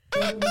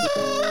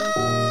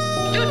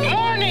Good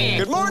morning.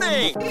 Good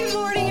morning. Good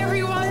morning,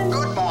 everyone.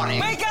 Good morning.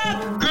 Wake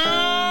up. Good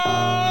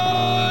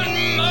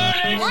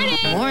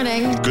morning.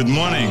 Morning. Good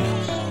morning.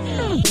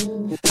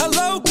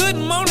 Hello, good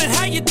morning,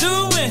 how you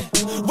doing?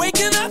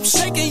 Waking up,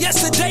 shaking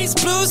yesterday's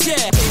blues, yeah.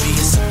 Baby,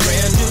 it's a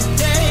brand new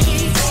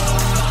day.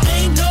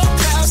 Ain't no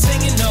clouds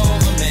hanging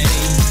over me.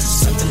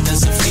 Something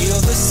doesn't feel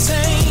the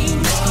same.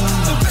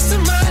 The rest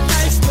of my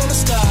life gonna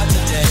start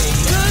today.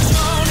 Good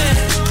morning.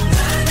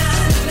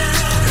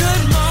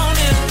 Good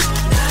morning.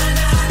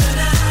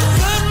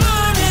 Good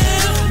morning.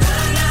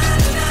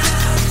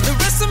 The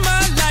rest of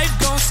my life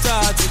gonna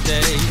start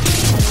today.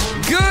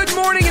 Good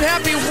morning and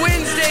happy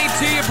Wednesday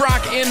to you,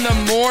 Brock, in the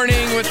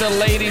morning with the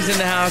ladies in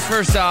the house.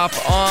 First off,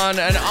 on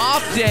an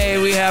off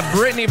day, we have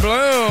Brittany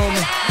Bloom.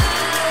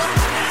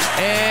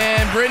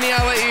 And Brittany,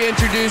 I'll let you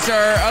introduce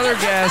our other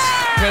guest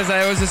because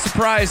it was a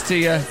surprise to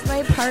you.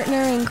 My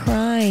partner in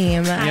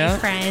crime. Yeah. Hi,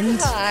 friend.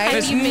 Hi.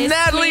 Miss You missed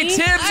Natalie me?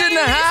 Tibbs in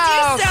the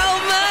house. So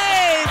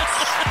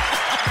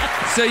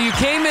much. So you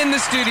came in the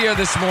studio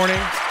this morning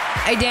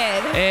I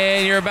did.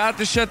 and you're about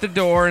to shut the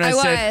door, and I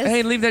said, was.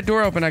 "Hey, leave that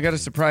door open. I got a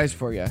surprise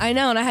for you." I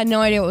know, and I had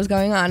no idea what was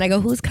going on. I go,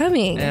 who's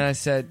coming? And I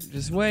said,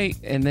 "Just wait."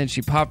 And then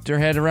she popped her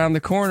head around the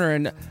corner,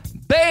 and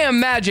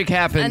bam, magic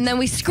happened. And then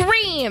we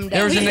screamed.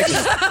 There was an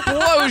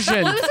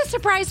explosion. Well, it was a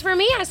surprise for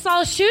me. I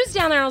saw shoes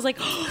down there. I was like,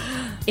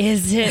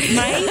 is it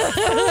Mike?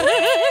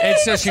 And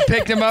so she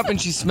picked him up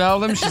and she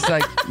smelled him. She's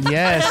like,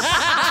 yes.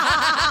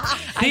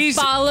 I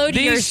followed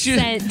your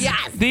scent.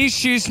 Yes. These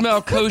shoes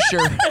smell kosher.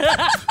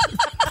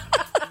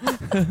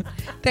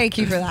 Thank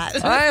you for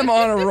that. I am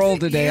on a roll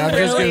today. I'm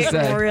just going to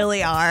say.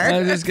 really are.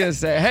 I'm just going to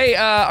say. Hey,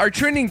 our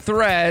trending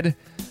thread,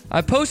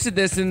 I posted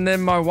this and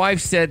then my wife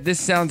said, this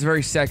sounds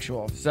very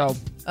sexual. So,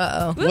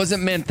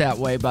 wasn't meant that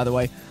way, by the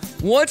way.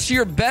 What's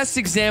your best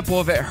example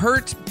of it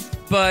hurt,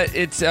 but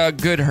it's a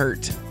good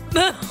hurt?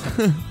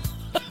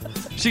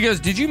 She goes,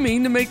 did you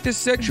mean to make this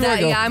sexual? I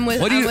go, Yeah, I'm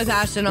with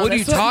Ashton on What are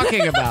this you one.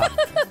 talking about?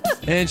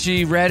 And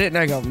she read it, and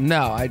I go,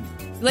 no, I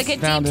Like a deep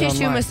found it tissue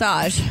online.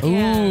 massage.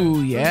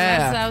 Ooh,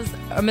 yeah. That was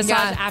a massage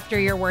Yeah. after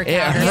your workout It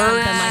or hurts. something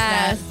like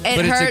that. It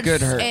But it's hurts, a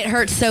good hurt. It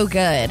hurts so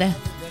good.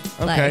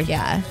 Okay. Like,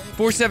 yeah.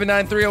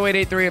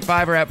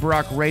 479-308-8385 or at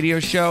Brock Radio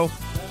Show.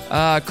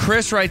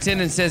 Chris writes in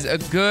and says, a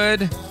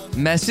good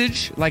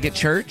message, like at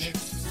church.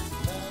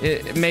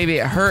 Maybe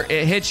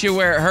it hits you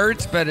where it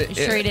hurts, but You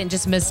sure he didn't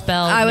just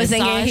misspell I was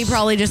massage? thinking he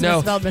probably just no.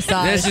 misspelled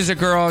massage. This is a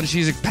girl, and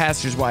she's a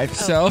pastor's wife,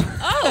 so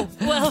Oh,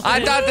 well.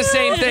 I thought the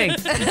same thing.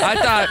 I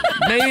thought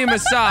maybe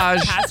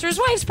massage. Pastor's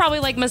wife's probably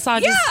like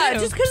massages yeah,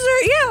 too. just because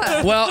they're,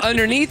 yeah. Well,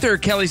 underneath her,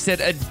 Kelly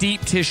said a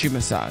deep tissue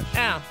massage.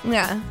 Oh.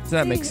 Yeah. So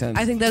that makes sense.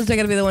 I think those are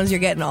going to be the ones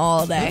you're getting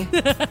all day.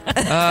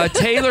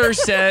 Taylor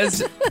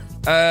says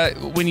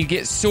when you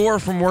get sore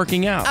from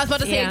working out, I was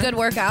about to say Yeah. a good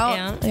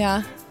workout.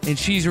 Yeah. and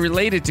she's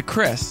related to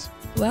Chris.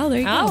 Well, there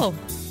you go.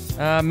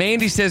 Oh.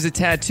 Mandy says a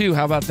tattoo.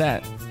 How about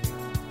that?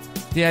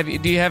 Do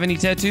you have any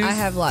tattoos? I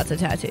have lots of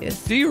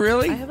tattoos. Do you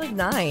really? I have like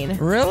 9.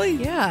 Really?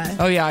 Yeah.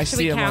 Oh yeah, I Should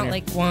see we them on count here.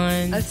 like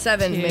 1?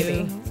 7 2.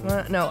 maybe.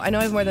 No, I know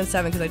I have more than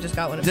 7 because I just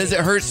got one. Does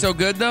it hurt so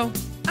good though?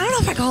 I don't know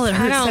if I call it I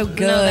hurt don't so good.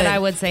 know that I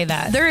would say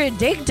that. They're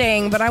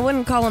addicting, but I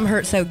wouldn't call them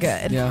hurt so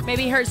good. Yeah.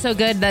 Maybe hurt so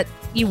good that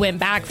you went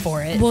back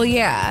for it. Well,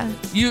 yeah.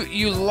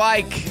 You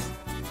like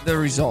the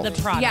result. The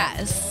product.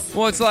 Yes.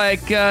 Well, it's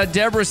like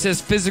Deborah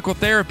says, physical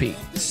therapy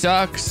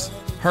sucks,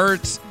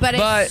 hurts, But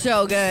it's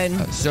so good.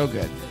 so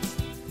good.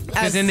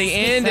 Because in the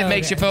end, it so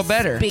makes you good. feel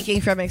better.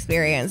 Speaking from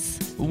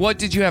experience. What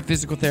did you have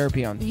physical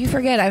therapy on? You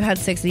forget I've had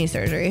 6 knee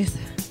surgeries.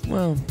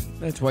 Well,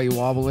 that's why you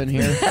wobble in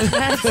here.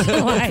 That's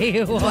why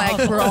you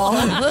Black crawl.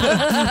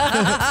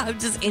 I'm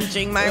just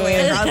inching my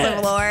way across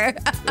the floor.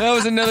 That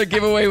was another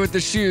giveaway with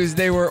the shoes.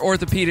 They were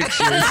orthopedic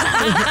shoes.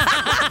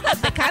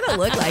 They kind of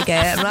look like it.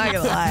 I'm not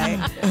gonna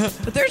lie,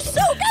 but they're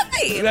so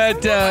comfy.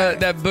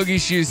 That Boogie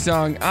Shoes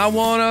song. I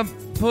wanna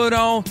put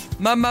on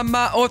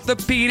my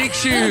orthopedic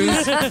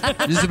shoes.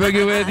 Just a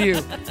boogie with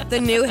you. The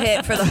new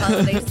hit for the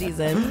holiday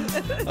season.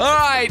 All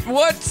right,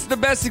 what's the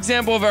best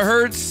example of a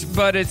hurts,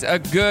 but it's a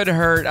good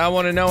hurt? I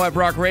want to know at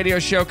Brock Radio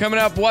Show. Coming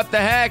up, what the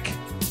heck?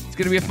 It's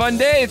going to be a fun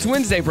day. It's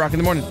Wednesday, Brock in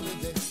the Morning.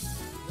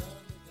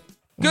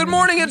 Good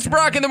morning, it's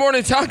Brock in the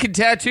Morning talking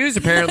tattoos,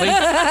 apparently.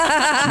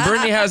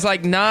 Brittany has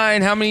like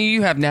 9. How many do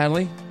you have,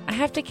 Natalie? I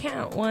have to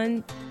count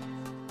 1.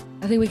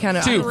 I think we kind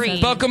of 2. 3.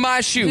 Buckle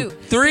my shoe. 2.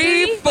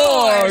 3,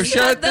 4.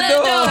 Shut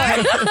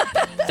the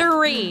door.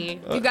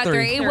 3. You got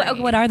 3. 3.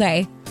 What are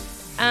they?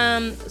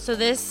 So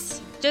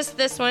this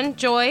one,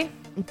 Joy.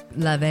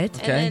 Love it.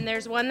 Okay. And then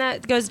there's one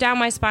that goes down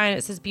my spine.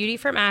 It says Beauty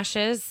from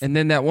Ashes. And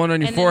then that one on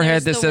your And then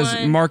forehead that there's the says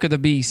one Mark of the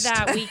Beast.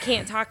 That we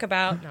can't talk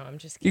about. No, I'm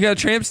just You kidding. got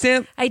a tramp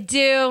stamp? I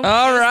do.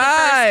 All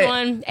right. First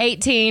one,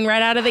 18,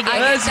 right out of the gate.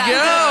 Let's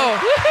go.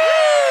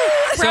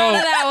 Proud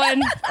of that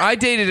one. I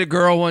dated a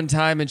girl one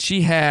time, and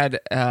she had,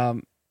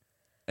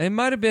 it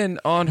might have been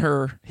on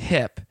her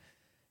hip,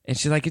 And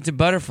she's like, it's a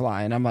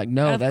butterfly. And I'm like,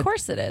 no, Of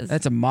course it is.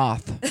 that's a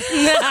moth. It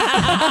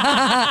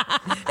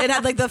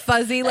had like the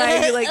fuzzy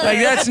leg. Like,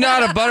 that's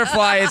not a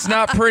butterfly. It's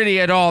not pretty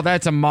at all.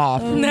 That's a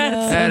moth.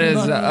 That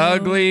is an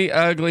ugly,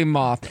 ugly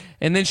moth.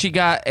 And then she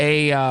got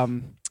a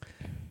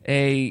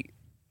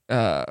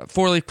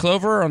 4-leaf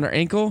clover on her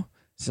ankle.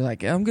 So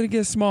like, I'm going to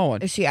get a small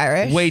one. Is she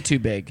Irish? Way too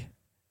big.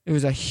 It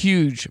was a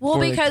huge Well,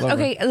 4-leaf because,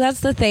 clover. okay,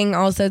 that's the thing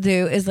also,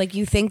 too, is like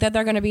you think that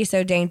they're going to be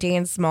so dainty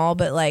and small,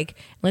 but like,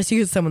 unless you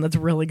get someone that's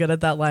really good at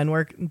that line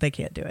work, they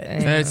can't do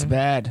it. It's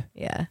bad.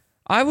 Yeah.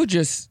 I would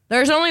just...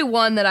 There's only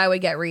one that I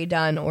would get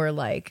redone or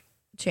like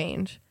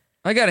change.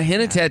 I got a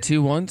henna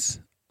tattoo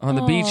once on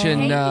the beach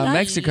in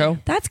Mexico.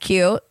 That's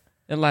cute.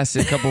 It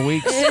lasted a couple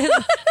weeks.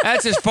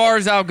 That's as far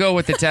as I'll go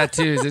with the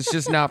tattoos. It's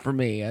just not for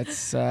me.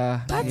 That's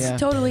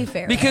Totally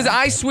fair. because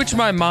I switch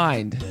my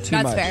mind too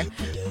That's much. fair.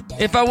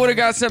 If I would have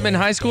got something in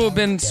high school, it would have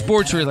been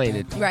sports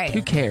related. Right.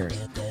 Who cares?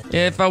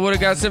 If I would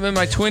have got something in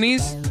my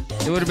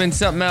 20s, it would have been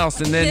something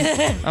else. And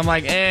then I'm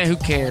like, who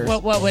cares?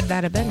 What would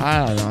that have been?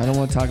 I don't know. I don't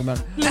want to talk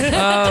about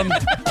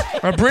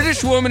it. A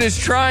British woman is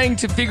trying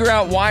to figure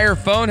out why her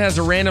phone has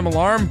a random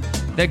alarm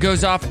that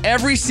goes off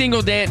every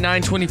single day at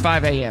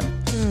 9:25 a.m.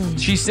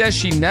 She says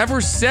she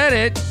never said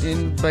it,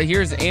 but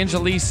here's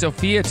Angelise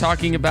Sophia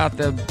talking about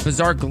the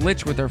bizarre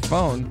glitch with her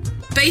phone.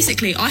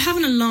 Basically, I have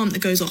an alarm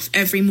that goes off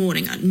every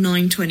morning at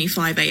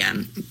 9:25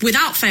 a.m.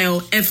 without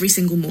fail every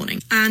single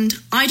morning. And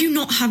I do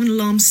not have an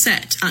alarm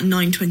set at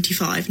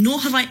 9:25, nor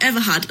have I ever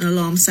had an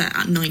alarm set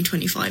at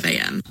 9:25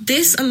 a.m.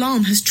 This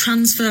alarm has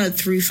transferred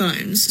through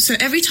phones. So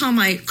every time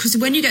because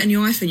when you get a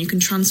new iPhone, you can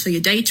transfer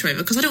your data over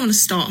because I don't want to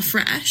start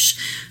fresh.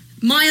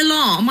 My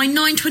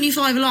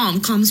 9:25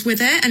 alarm comes with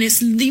it, and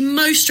it's the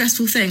most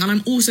stressful thing. And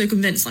I'm also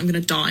convinced I'm going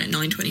to die at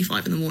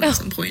 9:25 in the morning at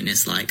some point. And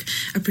it's like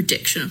a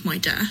prediction of my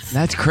death.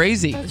 That's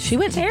crazy. She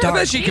went I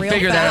bet she can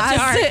figure that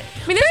out. I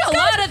mean, there's a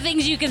lot of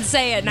things you can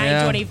say at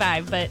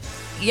 9:25, but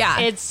Yeah.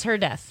 it's her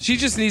death. She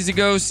just needs to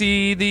go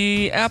see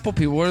the Apple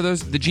people. What are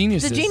those? The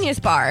Geniuses. The Genius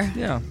Bar.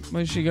 Yeah.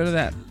 Why should she go to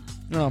that?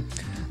 No.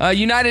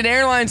 United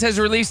Airlines has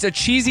released a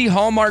cheesy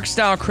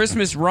Hallmark-style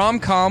Christmas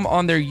rom-com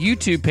on their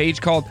YouTube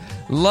page called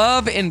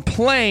Love in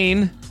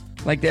Plane,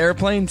 like the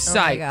airplane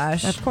site. Oh my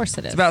gosh. Of course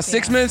it is. It's about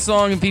 6 minutes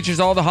long and features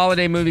all the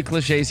holiday movie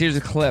cliches. Here's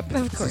a clip.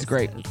 This is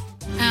great. Oh,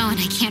 and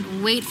I can't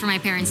wait for my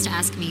parents to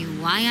ask me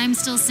why I'm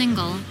still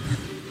single.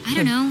 I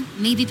don't know,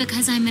 maybe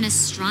because I'm an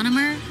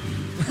astronomer?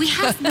 We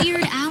have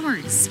weird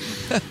hours.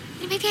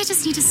 Maybe I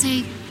just need to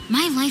say,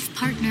 my life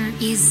partner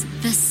is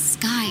the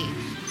sky.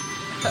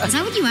 Is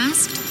that what you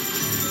asked?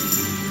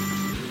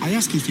 I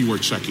asked if you were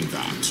checking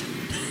that.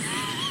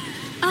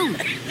 Oh,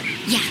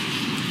 yeah.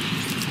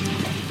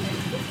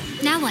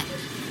 Now what?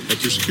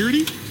 At your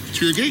security,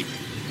 to your gate.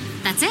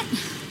 That's it?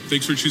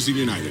 Thanks for choosing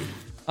United.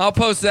 I'll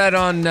post that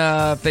on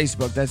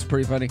Facebook. That's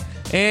pretty funny.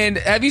 And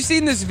have you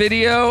seen this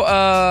video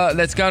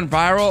that's gone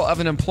viral of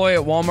an employee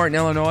at Walmart in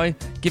Illinois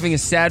giving a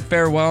sad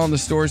farewell in the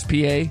store's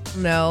PA?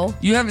 No.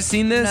 You haven't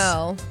seen this?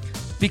 No.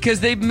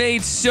 Because they've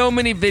made so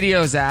many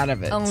videos out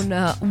of it. Oh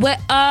no. What?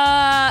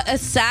 A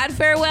sad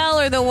farewell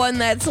or the one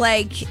that's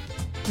like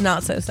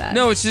not so sad?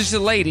 No, it's just a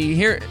lady.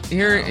 Here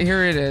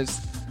it is.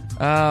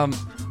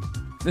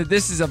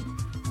 This is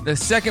the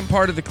second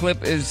part of the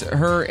clip is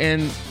her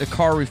in the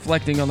car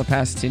reflecting on the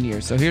past 10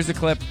 years. So here's the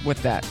clip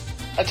with that.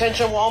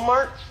 Attention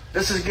Walmart,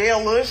 this is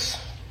Gail Lewis,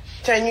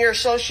 10-year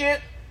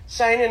associate,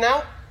 signing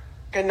out.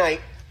 Good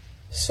night.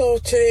 So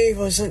today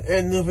was an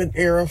end of an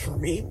era for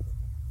me.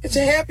 It's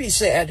a happy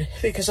sad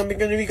because I'm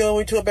going to be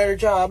going to a better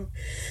job.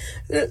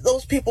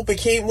 Those people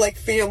became like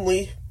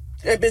family.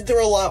 I've been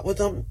through a lot with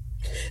them.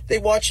 They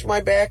watched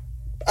my back.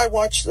 I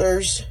watched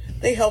theirs.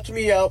 They helped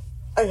me out.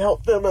 I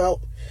helped them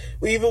out.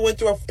 We even went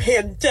through a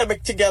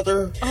pandemic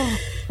together. Oh.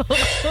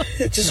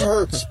 It just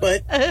hurts,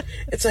 but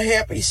it's a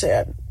happy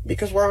sad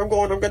because where I'm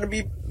going, I'm going to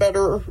be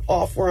better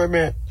off where I'm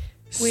at.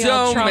 We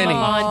all trauma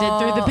bonded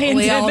through the pandemic.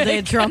 We all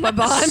did trauma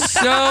bond.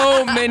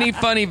 So many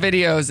funny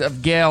videos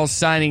of Gail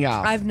signing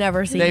off. I've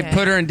never seen They it.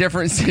 put her in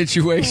different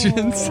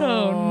situations.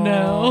 Oh,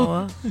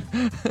 no.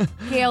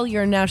 Gail,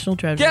 you're a national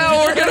treasure.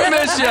 Gail, we're going to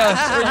miss you.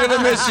 We're going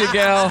to miss you,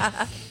 Gail.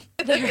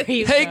 There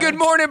you Hey, go. good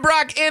morning,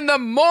 Brock. In the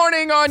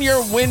morning on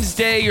your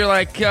Wednesday, you're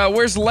like,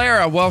 where's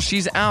Lara? Well,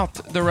 she's out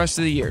the rest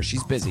of the year.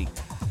 She's busy.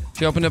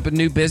 She opened up a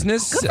new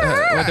business Good for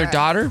her. with her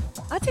daughter.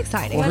 That's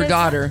exciting. Well, What her is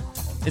daughter.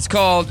 It's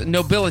called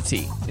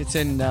Nobility. It's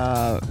in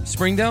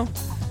Springdale.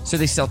 So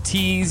they sell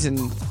teas and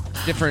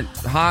different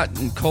hot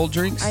and cold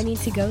drinks. that? I need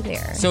to go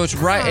there. So it's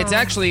right. It's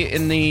actually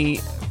in the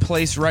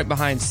place right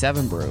behind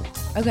Seven Brew.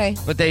 Okay.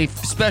 But they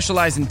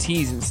specialize in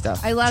teas and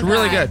stuff. I love It's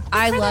really that. good.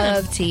 I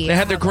love tea. They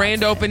had their I love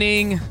grand it.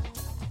 opening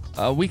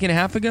a week and a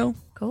half ago.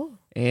 Cool.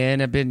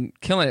 And have been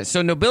killing it.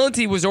 So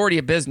Nobility was already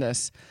a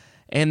business,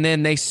 and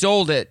then they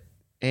sold it,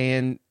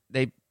 and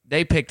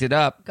they picked it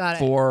up Got it.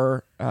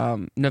 for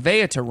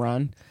Nevaeh to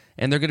run,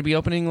 and they're going to be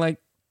opening like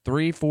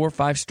 3, 4,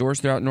 5 stores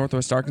throughout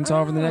Northwest Arkansas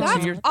over the next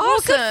few years.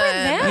 Awesome. Good for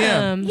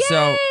them. Yeah.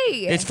 So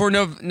Yay! it's for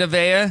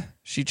Nevaeh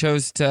She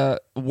chose to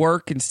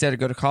work instead of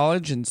go to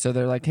college, and so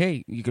they're like,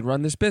 "Hey, you could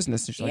run this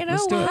business." And she's like,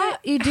 "Let's do it."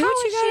 You do How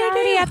what is you she gotta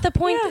already do. at the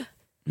point?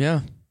 Yeah,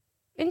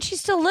 And she's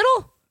still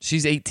little?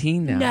 she's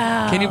 18 now.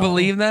 No. Can you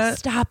believe that?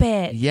 Stop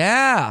it.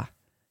 Yeah.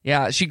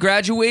 She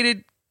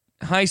graduated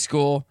high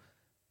school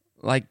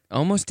like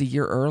almost a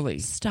year early,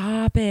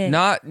 Stop it.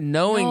 not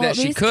knowing Well, that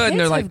she these could. And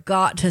they're kids like, have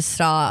got to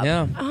stop.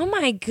 "Yeah." Oh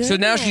my goodness. So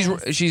now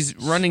she's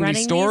running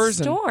these stores.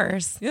 and-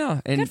 stores.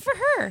 yeah, and Good for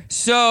her.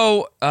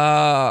 so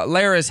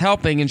Lara is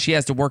helping, and she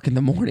has to work in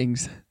the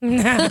mornings,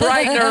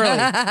 bright and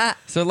early.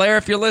 So Lara,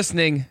 if you're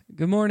listening,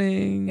 good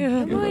morning.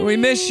 We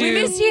miss you.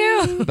 We miss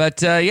you.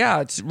 But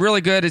it's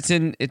really good. It's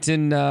in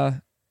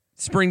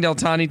Springdale,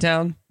 Tawny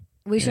Town.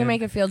 We should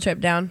make a field trip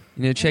down.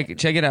 Check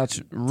it out.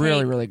 It's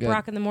really, really good.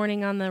 Brock in the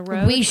morning on the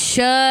road. We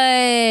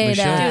should. We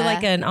should. do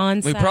like an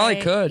on-site. We probably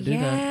could do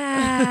that.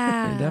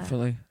 Yeah. Yeah,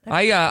 definitely.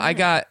 I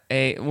got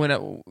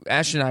when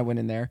Ash and I went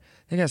in there.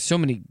 They got so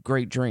many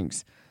great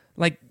drinks.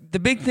 Like the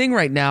big thing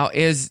right now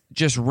is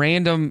just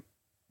random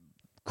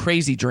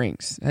crazy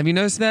drinks. Have you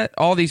noticed that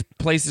all these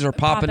places are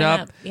popping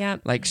up? Yeah.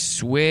 Like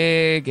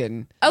Swig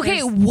and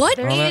Okay, what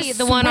There's is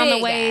the one on the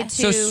Swig? way to.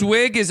 so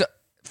Swig is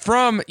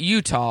from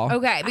Utah.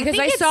 Okay, because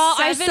I I think saw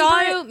it's Seven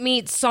it. Brew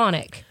meets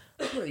Sonic.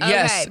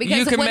 Yes, Okay, because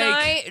you can when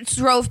make I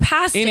drove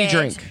past any it,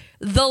 drink.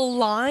 the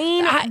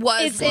line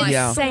was it's like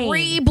insane.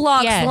 3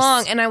 blocks Yes.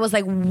 long, and I was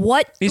like,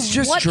 "What? It's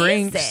just what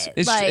drinks.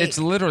 Is it? It's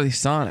literally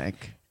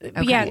Sonic,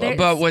 Yeah, there's-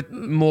 but with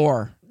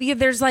more. Yeah,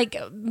 there's like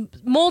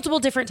multiple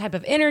different type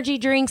of energy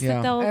drinks Yeah.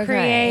 that they'll Okay.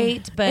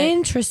 create, but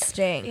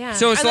Interesting. yeah.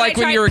 So it's And then like I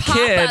when tried you're a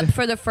Pop-Up kid.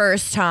 for the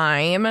first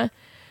time,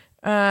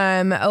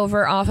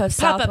 over off of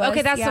Pop up. Southwest.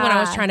 Okay, that's the one I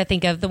was trying to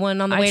think of. The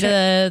one on the I way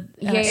to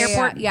the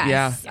airport. Yeah,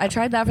 Yeah. I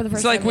tried that for the first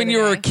It's time. like when the you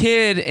other were a day.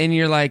 kid and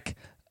you're like,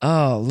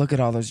 "Oh, look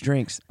at all those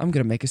drinks. I'm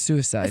gonna make a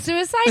suicide."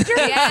 Suicide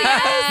drink.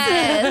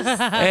 Yes.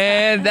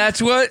 And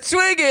that's what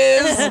Swig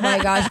is. Oh my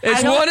gosh.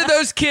 It's one of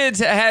those kids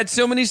that had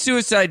so many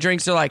suicide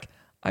drinks. They're like,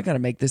 "I gotta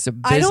make this a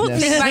business." I don't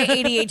think my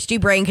ADHD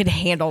brain could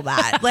handle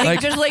that.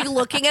 Like just like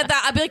looking at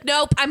that, I'd be like,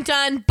 "Nope, I'm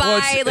done.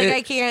 Bye." Well,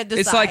 I can't decide.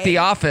 It's like The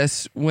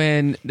Office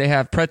when they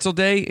have pretzel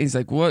day. He's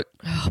like, "What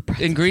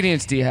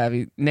ingredients do you have?"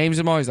 He names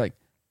them all. He's like,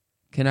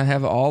 "Can I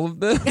have all of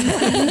them?"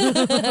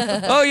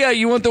 Oh yeah,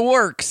 you want the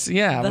works?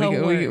 Yeah,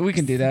 we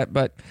can do that.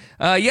 But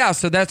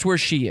so that's where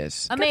she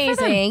is.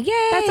 amazing.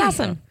 Yay. That's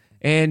awesome.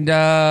 And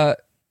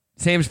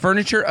Sam's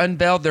Furniture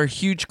unveiled their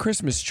huge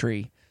Christmas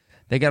tree.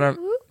 They got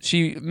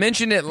she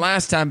mentioned it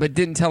last time, but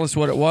didn't tell us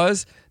what it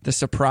was. The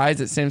surprise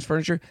at Sam's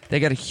Furniture. They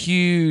got a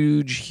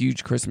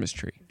huge Christmas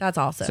tree. That's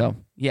awesome. So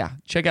yeah,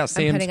 check out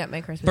Sam's putting up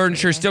my Christmas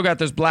Furniture. tree. Still got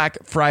those Black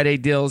Friday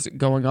deals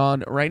going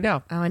on right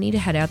now. Oh, I need to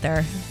head out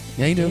there.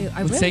 Yeah, you do.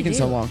 I What's really taking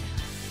so do. long?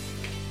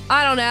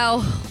 I don't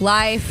know.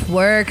 Life,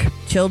 work,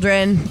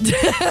 children.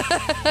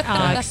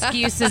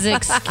 Excuses.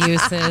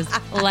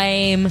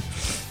 Lame.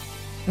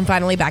 I'm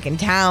finally back in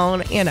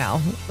town. You know.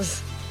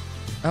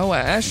 Oh,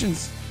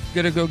 Ashton's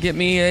gonna go get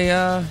me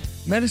a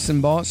medicine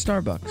ball at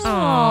Starbucks.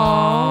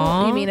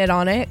 Aww. You mean it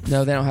on it?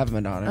 No, they don't have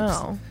them at Onyx.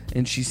 Oh.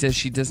 And she says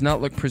she does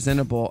not look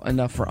presentable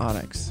enough for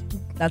Onyx.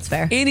 That's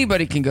fair.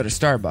 Anybody can go to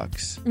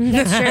Starbucks.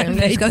 That's true.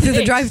 Just go through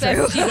the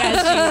drive-through. Accept you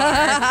as you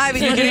are. I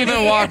mean, You can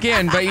even walk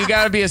in, but you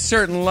got to be a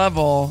certain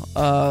level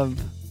of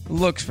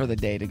looks for the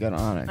day to go to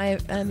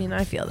Onyx. I mean,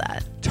 I feel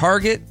that.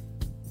 Target,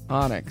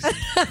 Onyx.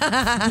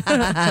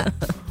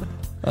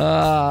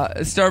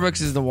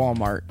 Starbucks is the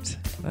Walmart.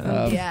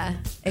 of Yeah.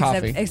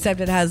 coffee. Except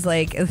it has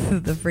like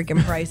the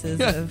freaking prices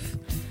of.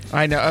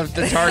 I know, of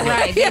the Target.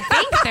 Right. They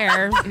think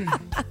they're.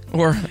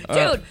 Or,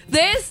 Dude,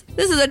 this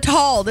is a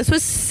tall. This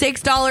was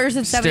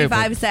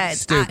 $6.75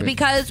 Stupid.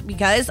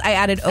 because I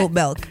added oat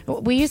milk.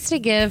 We used to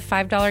give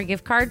 $5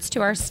 gift cards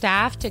to our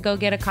staff to go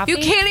get a coffee. You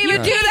can't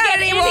even do that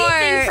get anymore.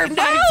 anything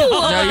for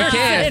 $5. No, you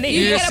can't.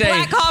 You just get a say,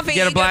 black coffee.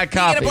 Get a black You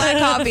coffee. get a black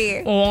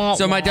coffee.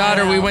 So my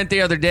daughter, we went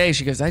the other day.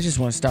 She goes, "I just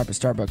want to stop at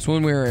Starbucks."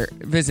 When we were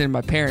visiting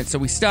my parents, so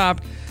we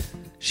stopped.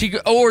 She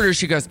orders.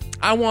 She goes,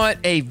 "I want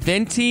a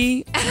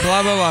venti."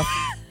 Blah blah blah.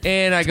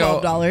 And I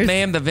go, $12.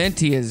 "Ma'am, the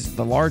venti is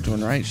the large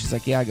one, right?" She's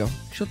like, "Yeah." I go,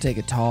 "She'll take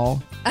a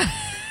tall."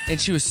 And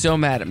she was so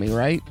mad at me,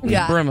 right?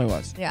 Yeah. Brimley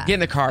was. Yeah. Get in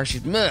the car.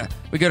 She's, "Meh."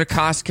 We go to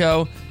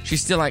Costco.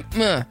 She's still like,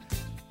 "Meh."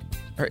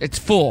 It's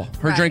full.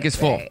 Her drink is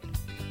full. Right.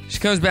 She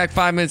comes back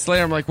 5 minutes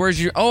later. I'm like, "Where's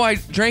your?" "Oh, I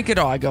drank it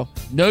all." I go,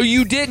 "No,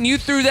 you didn't. You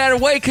threw that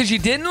away because you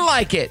didn't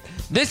like it.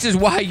 This is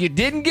why you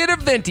didn't get a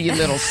venti, you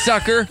little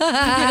sucker."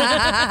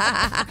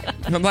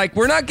 I'm like,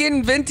 "We're not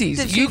getting ventis.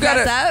 Did you you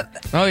gotta." mess up?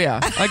 Oh yeah.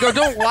 I go,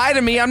 "Don't lie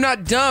to me. I'm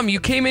not dumb. You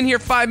came in here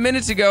 5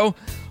 minutes ago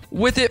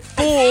with it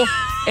full,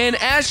 and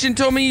Ashton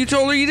told me you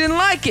told her you didn't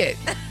like it."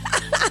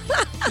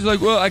 She's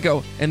like, "Well," I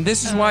go, "and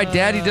this is why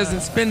Daddy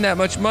doesn't spend that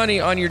much money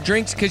on your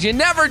drinks because you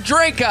never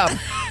drink them."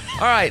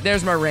 All right,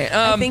 there's my rant.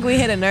 I think we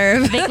hit a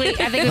nerve. I think we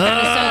found a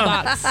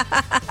soapbox.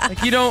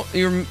 Like you don't.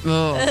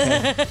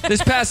 Okay.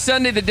 This past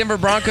Sunday, the Denver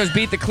Broncos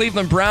beat the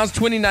Cleveland Browns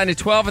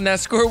 29-12, and that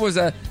score was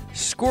a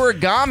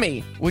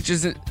scoregami, which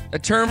is a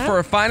term for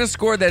a final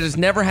score that has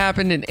never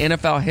happened in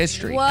NFL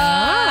history. What?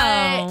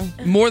 Oh.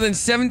 More than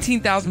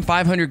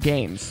 17,500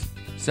 games.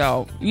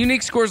 So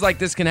unique scores like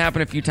this can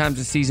happen a few times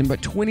a season,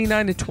 but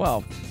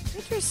 29-12.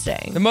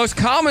 Interesting. The most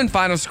common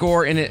final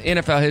score in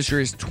NFL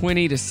history is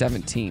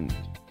 20-17.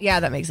 Yeah,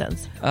 that makes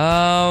sense.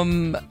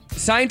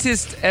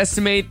 Scientists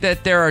estimate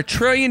that there are a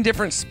trillion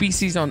different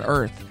species on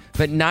Earth,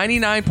 but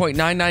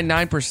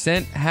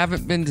 99.999%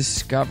 haven't been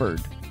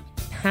discovered.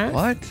 Huh?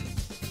 What?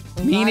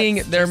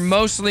 Meaning they're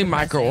mostly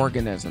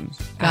microorganisms.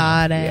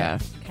 Got it. Yeah.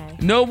 Okay.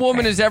 No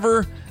woman has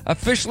ever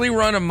officially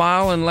run a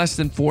mile in less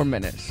than 4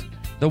 minutes.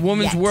 The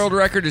woman's world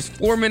record is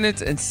 4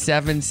 minutes and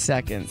 7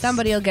 seconds.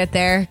 Somebody will get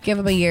there. Give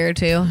them a year or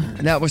two.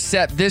 And that was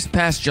set this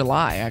past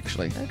July,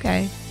 actually,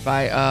 Okay.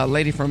 by a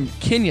lady from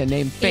Kenya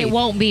named Faith. It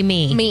won't be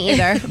me. Me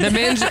either. The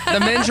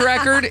men's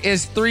record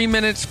is 3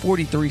 minutes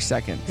 43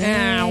 seconds.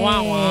 Ah,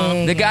 wah,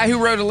 wah. The guy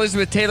who wrote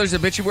Elizabeth Taylor's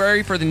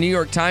obituary for the New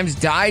York Times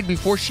died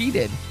before she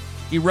did.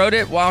 He wrote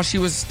it while she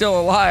was still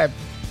alive.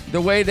 The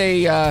way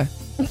they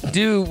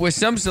do with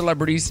some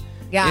celebrities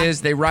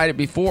is they write it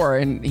before,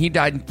 and he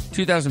died in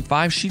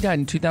 2005. She died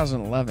in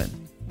 2011.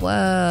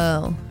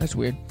 Whoa. That's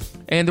weird.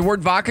 And the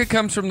word vodka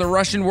comes from the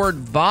Russian word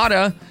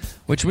voda,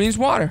 which means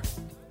water.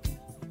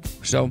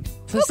 So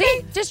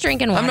See, just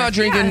drinking water. I'm not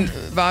drinking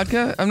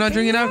vodka. I'm not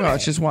drinking alcohol.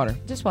 It's just water.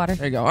 Just water.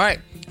 There you go. All right.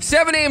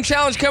 7 a.m.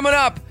 challenge coming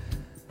up.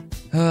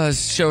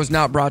 This show is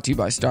not brought to you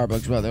by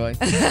Starbucks, by the way.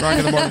 Rock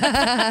in the morning.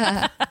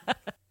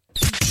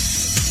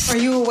 Are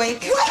you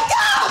awake? Wake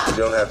up! You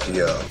don't have to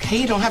yell. Okay,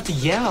 you don't have to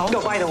yell.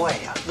 No, by the way,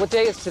 what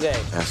day is today?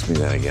 Ask me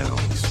that again,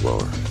 only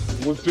slower.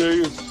 What day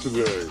is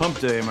today? Hump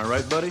day, am I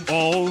right, buddy?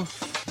 All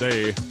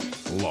day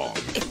long.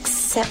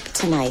 Except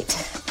tonight.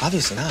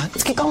 Obviously not.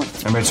 Let's get going.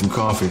 I made some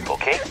coffee.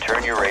 Okay,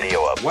 turn your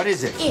radio up. What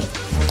is it?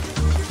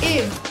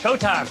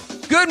 Showtime.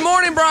 Good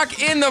morning,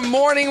 Brock. In the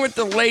morning with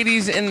the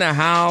ladies in the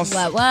house.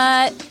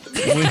 What?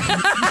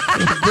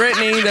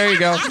 Brittany, there you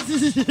go.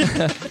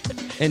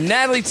 And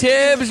Natalie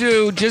Tibbs,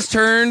 who just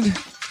turned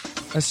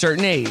a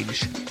certain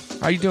age.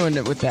 How are you doing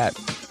it with that?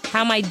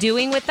 How am I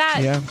doing with that?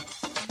 Yeah.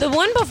 The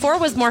one before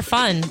was more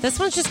fun. This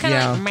one's just kind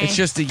of like, meh. It's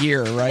just a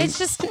year, right? It's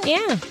just,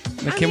 yeah.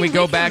 Like, can we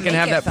go back and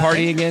have that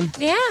party again?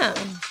 Yeah.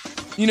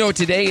 You know what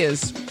today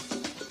is?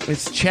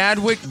 It's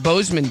Chadwick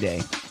Boseman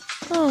Day.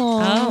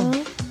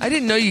 Oh. I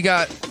didn't know you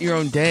got your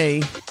own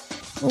day.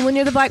 Well, when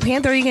you're the Black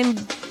Panther, you can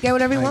get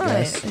whatever you I want.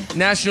 guess.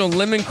 National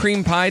Lemon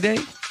Cream Pie Day.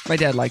 My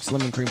dad likes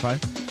lemon cream pie.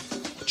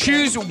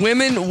 Choose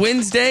Women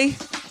Wednesday.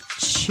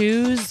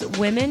 Choose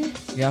women?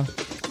 Yeah.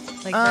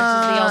 Like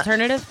versus the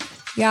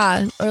alternative?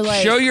 Yeah. Or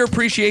like. Show your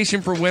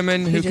appreciation for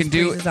women who can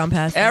do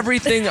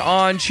everything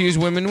on Choose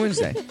Women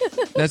Wednesday.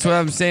 That's what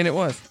I'm saying it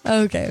was.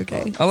 Okay.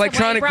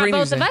 Electronic brought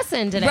greetings both day. of us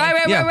in today.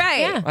 Right.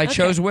 Yeah, I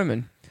chose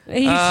women.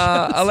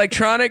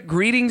 Electronic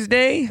greetings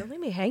day. Don't leave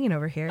me hanging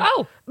over here.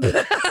 Oh. I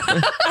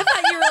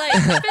thought you were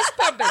like fist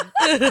pumping.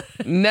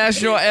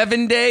 National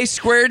Evan Day,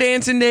 Square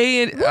Dancing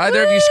Day.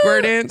 Either of you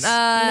square dance?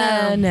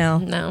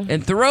 No.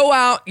 And throw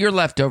out your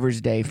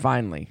leftovers day,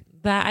 finally.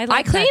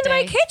 I cleaned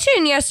my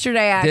kitchen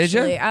yesterday, actually. Did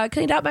you? I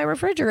cleaned out my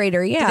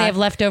refrigerator, yeah. Do they have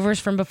leftovers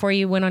from before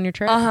you went on your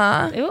trip?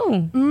 Uh-huh.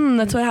 Ooh.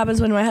 That's what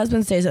happens when my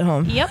husband stays at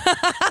home. Yep.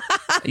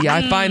 Yeah,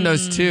 I find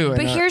those too.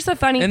 But here's the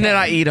funny thing. And then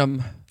I eat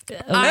them.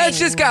 It's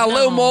just got a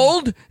little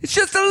mold. It's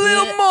just a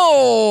little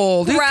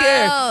mold. Who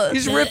cares?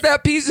 You just rip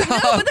that piece off. No,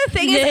 but the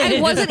thing is, I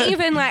wasn't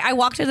even like, I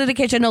walked into the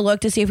kitchen to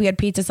look to see if we had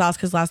pizza sauce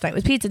because last night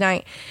was pizza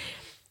night.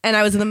 And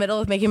I was in the middle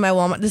of making my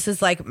Walmart. This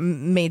is like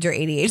major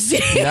ADHD.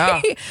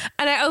 Yeah.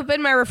 And I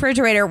opened my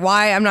refrigerator.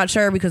 Why? I'm not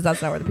sure because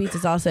that's not where the pizza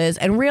sauce is.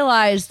 And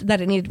realized that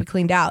it needed to be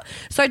cleaned out.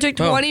 So I took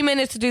 20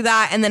 minutes to do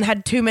that and then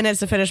had 2 minutes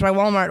to finish my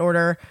Walmart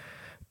order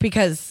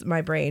because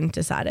my brain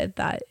decided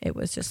that it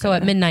was just. So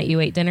at midnight you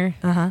ate dinner?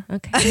 Uh-huh.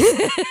 Okay.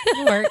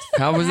 It worked.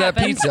 How was that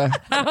pizza?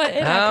 How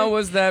How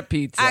was that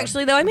pizza?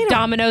 Actually, though, I made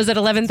Domino's at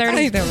 11:30.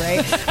 I know,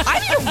 right? I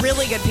made a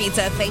really good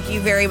pizza. Thank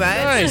you very much.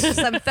 Nice.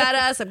 Some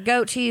feta, some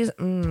goat cheese.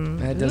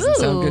 That doesn't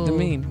sound good to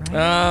me.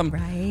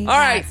 Right. All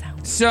right.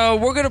 So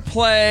we're going to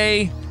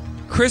play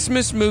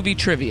Christmas movie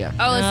trivia.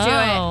 Oh, let's do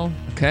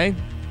it. Okay.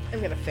 I'm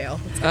going to fail.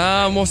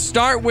 We'll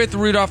start with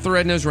Rudolph the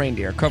Red-Nosed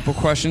Reindeer. A couple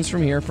questions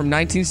from here from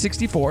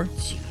 1964.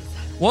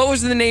 What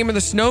was the name of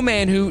the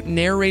snowman who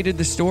narrated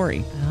the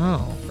story?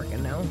 Oh.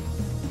 Freaking no.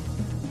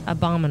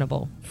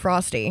 Abominable.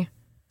 Frosty.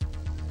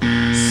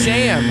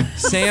 Sam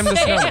the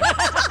snowman.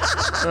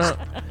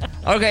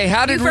 Okay,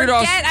 how did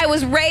Rudolph... Forget I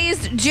was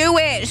raised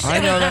Jewish. I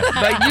know that,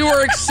 but you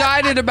were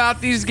excited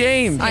about these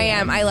games. I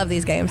am. I love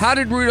these games. How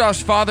did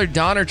Rudolph's father,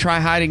 Donner, try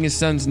hiding his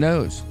son's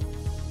nose?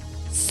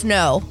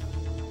 Snow.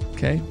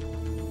 Okay.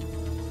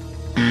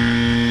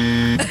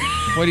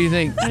 What do you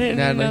think, I didn't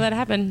Natalie? know that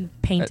happened.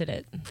 Painted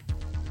it.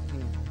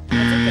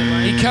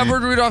 He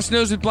covered Rudolph's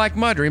nose with black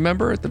mud,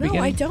 remember, at the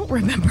beginning? No, I don't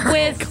remember.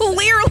 With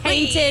clearly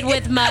painted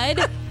with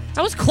mud.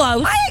 I was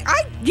close.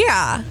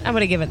 Yeah. I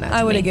would have given that.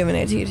 I would have given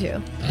it to you,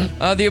 too.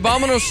 The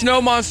abominable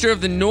snow monster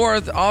of the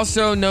north,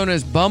 also known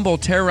as Bumble,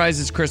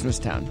 terrorizes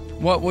Christmastown.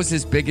 What was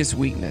his biggest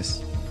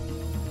weakness?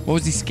 What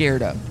was he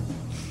scared of?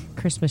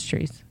 Christmas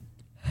trees.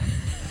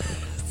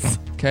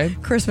 Okay.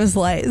 Christmas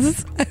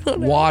lights.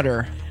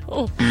 Water.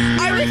 Oh.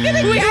 I was going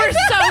to We were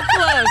so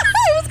close.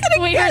 I was going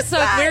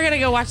We're gonna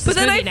go watch this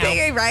movie now.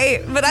 Figured,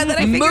 right? But then I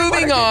figured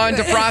Moving on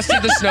to Frosty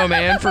the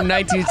Snowman from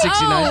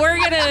 1969. Oh, we're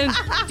gonna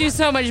do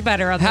so much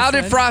better on this. How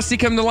did one. Frosty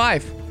come to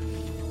life?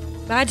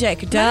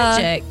 Magic.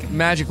 Duh.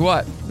 Magic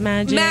what?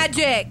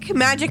 Magic.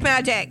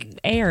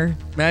 Air.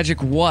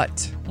 Magic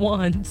what?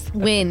 Wands.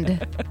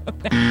 Wind.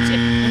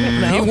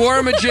 He wore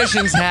a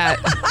magician's hat.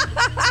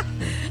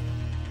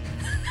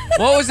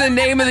 What was the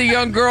name of the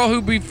young girl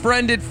who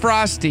befriended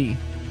Frosty?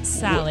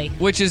 Sally.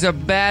 Which is a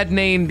bad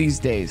name these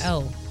days.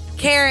 Oh.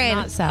 Karen.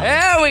 Not Sally.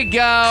 There we go.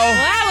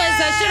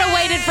 I should have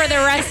waited for the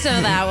rest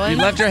of that one. You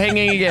left her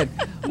hanging again.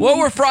 What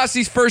were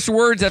Frosty's first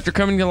words after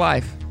coming to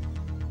life?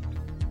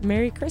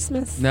 Merry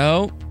Christmas.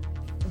 No.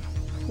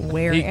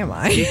 Where am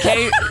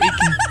I?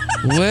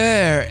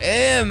 Where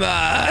am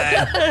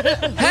I?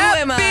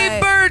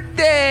 Happy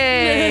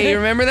birthday! You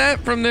remember that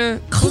from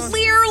the...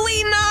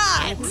 Clearly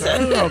not.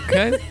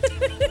 Okay.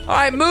 All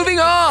right, moving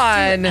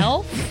on.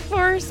 Elf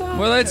or something?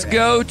 Well, let's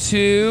go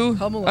to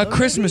A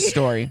Christmas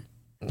Story.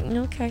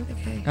 Okay.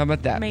 How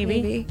about that?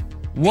 Maybe.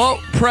 What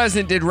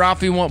present did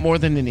Ralphie want more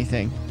than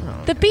anything?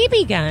 The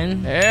BB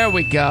gun. There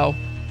we go.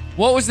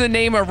 What was the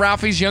name of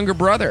Ralphie's younger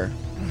brother?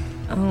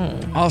 Oh.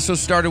 Also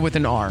started with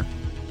an R.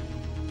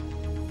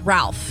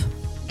 Ralph.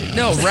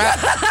 No,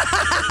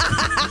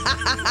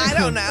 I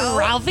don't know.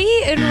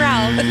 Ralphie and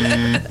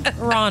Ralph.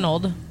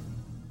 Ronald.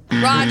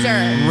 Roger.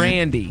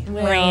 Randy.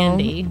 Well,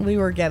 Randy. We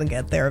were gonna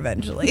get there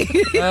eventually.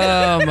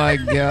 Oh my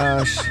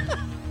gosh.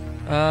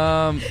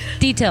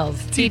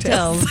 Details.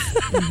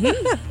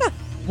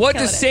 What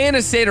does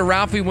Santa say to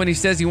Ralphie when he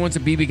says he wants a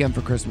BB gun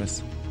for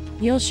Christmas?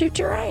 You'll shoot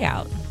your eye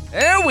out.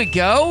 There we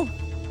go.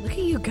 Look at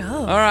you go.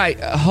 All right,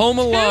 Home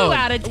Alone. 2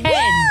 out of 10.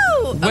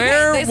 Woo!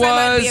 Where Okay, this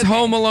might be was okay.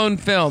 Home Alone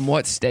filmed?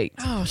 What state?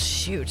 Oh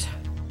shoot.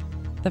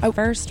 The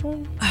first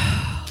one?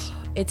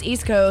 It's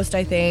East Coast,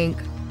 I think.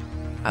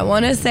 I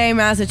want to say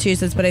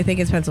Massachusetts, but I think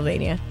it's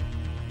Pennsylvania.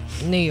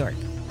 New York.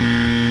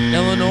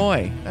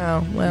 Illinois. Oh,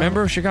 well.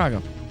 Remember Chicago.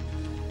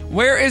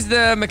 Where is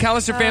the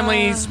McAllister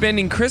family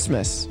spending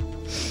Christmas?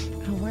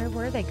 Oh, where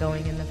were they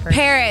going in the first?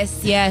 Paris.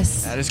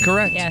 Yes. That is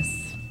correct. Yes.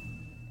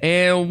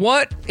 And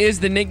what is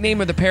the nickname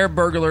of the pair of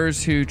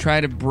burglars who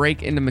try to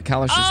break into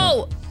McAllister's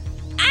home?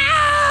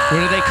 What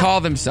do they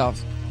call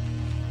themselves?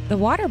 The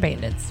Water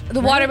Bandits.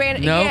 The Water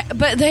Bandit. No. Yeah,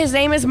 but his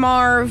name is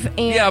Marv. And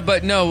Yeah,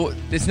 but no,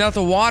 it's not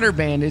the Water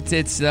Bandits.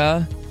 It's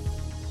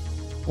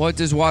what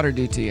does water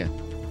do to you?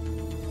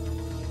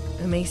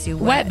 It makes you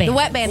Wet The Bandits.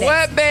 Wet Bandits.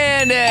 Wet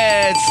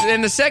Bandits.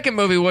 In the second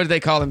movie, what do they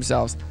call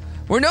themselves?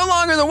 We're no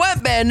longer the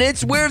Wet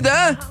Bandits. We're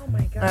the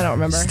I don't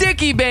remember.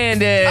 Sticky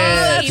Bandits.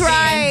 Oh, that's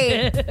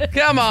right.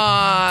 Come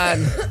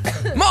on.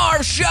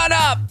 Marv, shut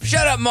up.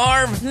 Shut up,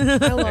 Marv.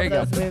 I love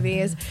those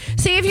movies.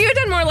 See, if you had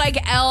done more like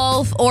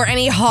Elf or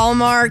any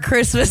Hallmark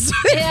Christmas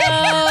movies.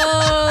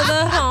 Oh,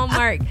 the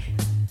Hallmark.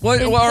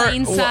 What, In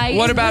plain sight.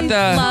 what about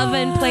Love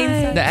in plain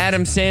sight. the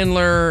Adam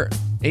Sandler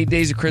 8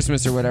 Days of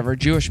Christmas or whatever,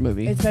 Jewish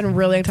movie? It's been a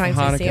really long time since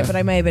I see Hanukkah. it, but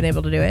I may have been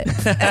able to do it.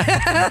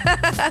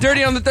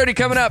 Dirty on the 30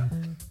 coming up.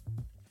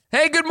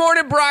 Hey, good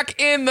morning,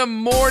 Brock. In the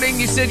morning,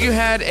 you said you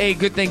had a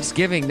good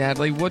Thanksgiving,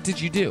 Natalie. What did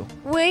you do?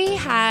 We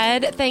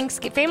had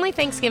family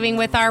Thanksgiving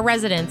with our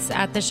residents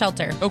at the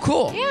shelter. Oh,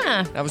 cool.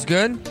 Yeah. That was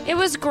good. It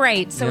was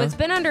great. So Yeah. it's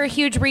been under a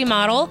huge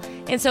remodel.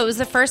 And so it was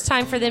the first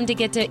time for them to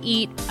get to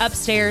eat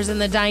upstairs in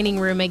the dining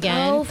room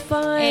again. Oh,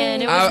 fun.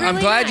 And it was I'm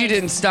really glad you nice.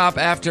 didn't stop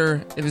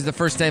after it was the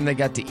first time they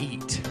got to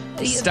eat.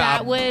 Stop.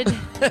 That would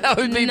That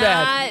would be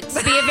bad.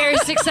 not be a very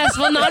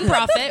successful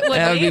nonprofit, would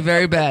That would we? be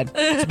very bad.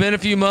 It's been a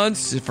few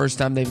months. It's the first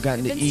time they've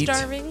gotten to Been eat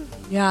starving.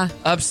 Yeah.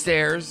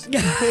 upstairs.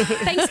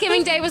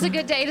 Thanksgiving Day was a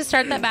good day to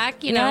start that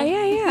back, you know.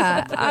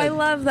 Yeah. I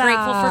love that.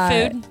 Grateful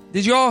for food.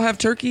 Did you all have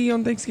turkey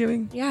on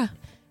Thanksgiving? Yeah.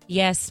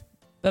 Yes,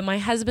 but my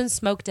husband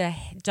smoked a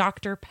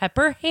Dr.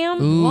 Pepper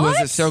ham. Ooh,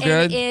 was it so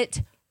good? And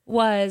it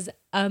was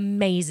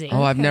amazing.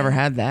 Oh, I've never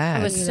had that.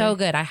 It was so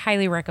good. I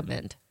highly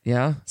recommend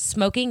Yeah.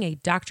 smoking a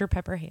Dr.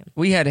 Pepper ham.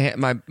 We had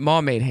my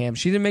mom made ham.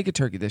 She didn't make a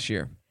turkey this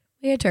year.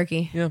 We had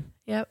turkey. Yeah.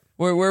 Yep.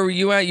 Where were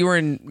you at? You were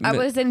in. I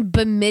was in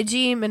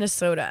Bemidji,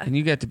 Minnesota. And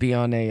you got to be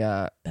on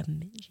a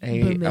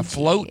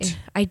float.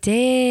 I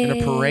did.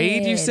 In a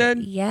parade, you said?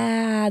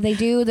 Yeah, they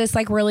do this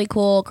like really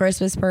cool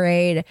Christmas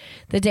parade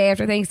the day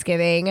after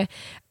Thanksgiving.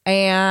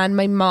 And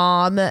my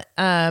mom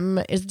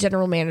is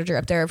general manager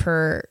up there of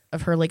her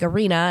like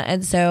arena,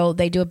 and so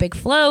they do a big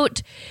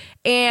float.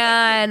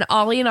 And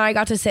Ollie and I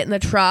got to sit in the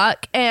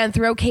truck and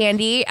throw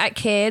candy at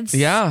kids.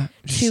 Yeah.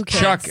 Two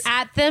kids. Chuck,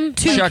 At them,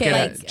 chuck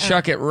kids. it.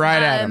 Chuck it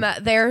right at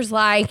them. There's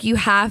like you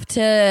have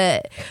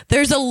to.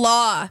 There's a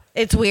law.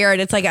 It's weird.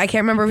 It's like I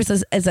can't remember if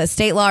it's a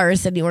state law or a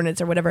city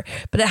ordinance or whatever,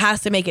 but it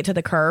has to make it to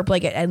the curb.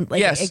 Like it and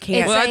like Yes. it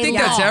can't. Well, I think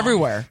that's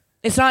everywhere.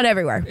 It's not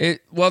everywhere.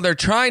 They're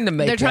trying to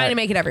make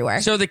it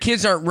everywhere. So the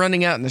kids aren't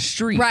running out in the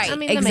street. Right,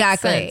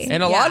 exactly.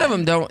 And a lot of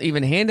them don't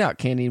even hand out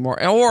candy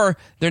anymore. Or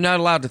they're not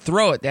allowed to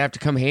throw it. They have to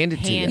come hand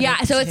it to you.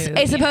 Yeah, so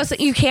it's supposed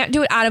to, you can't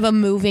do it out of a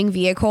moving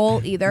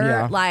vehicle either.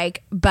 Yeah.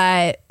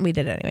 But we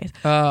did it anyways.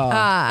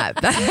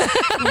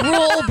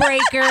 Rule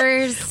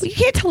breakers. You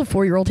can't tell a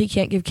 4-year-old he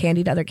can't give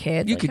candy to other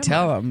kids. You could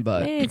tell them,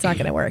 but it's not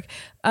going to work.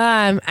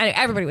 And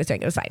everybody was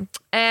doing it. It was fine.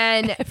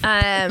 And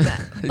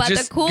but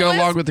just the coolest, go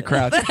along with the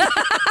crowd.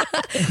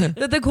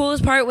 the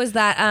coolest part was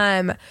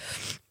that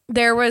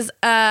there was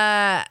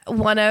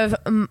one of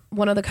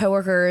the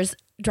coworkers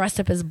dressed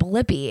up as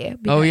Blippi.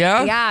 Oh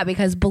yeah, yeah,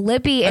 because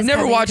Blippi is. I've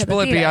never watched the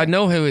Blippi. theater. I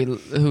know who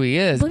he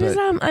is. Blippi's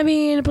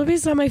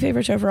Blippi's not my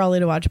favorite show for Ollie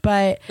to watch,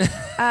 but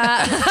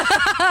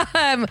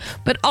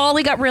but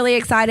Ollie got really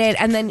excited,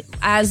 and then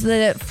as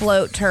the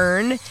float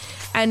turned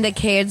and the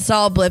kids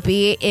saw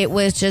Blippi, it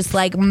was just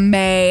like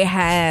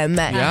mayhem.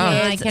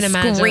 Yeah. Kids I can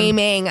imagine.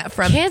 Screaming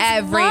from Kids love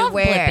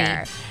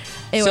everywhere.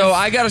 It So was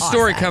I got a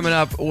story awesome. coming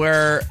up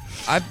where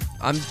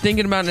I'm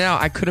thinking about it now.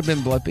 I could have been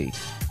Blippi.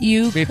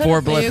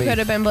 Before Blippi. You could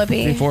have been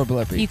Blippi. Before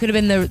Blippi. You could have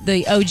been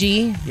the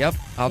OG. Yep.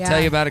 I'll Yeah.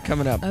 tell you about it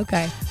coming up.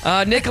 Okay.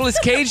 Nicolas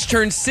Cage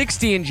turned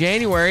 60 in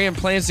January and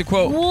plans to,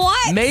 quote,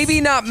 What? maybe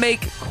not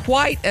make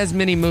quite as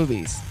many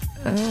movies.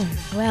 Oh,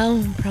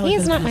 well, probably.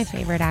 He's not my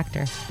favorite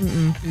actor.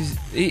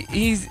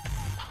 He's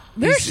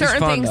There's fun,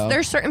 certain things. though.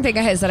 There's certain things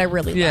of his that I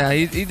really Yeah,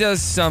 love. he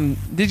does some.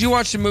 Did you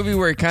watch the movie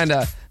where he kind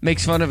of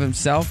makes fun of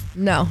himself?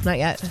 No, not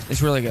yet.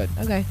 It's really good.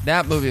 Okay.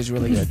 That movie is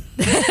really good.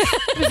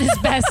 It was his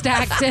best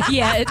actor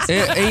yet.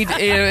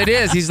 It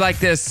is. He's like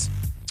this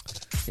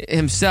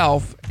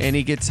himself, and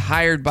he gets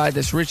hired by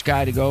this rich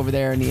guy to go over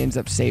there, and he ends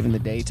up saving the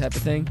day type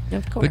of thing.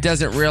 Of course. But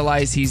doesn't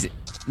realize he's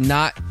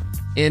not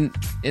in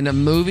a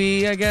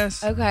movie, I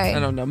guess. Okay. I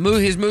don't know.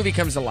 His movie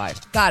comes to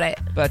life. Got it.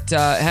 But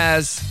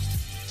has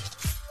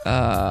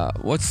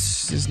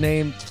what's his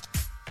name?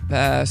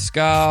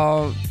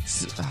 Pascal.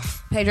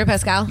 Pedro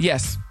Pascal.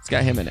 Yes, it's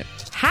got him in it.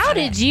 How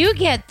did you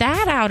get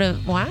that out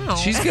of? Wow.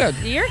 She's good.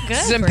 You're good.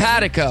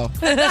 Simpatico.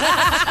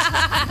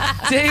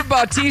 Dave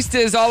Bautista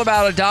is all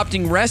about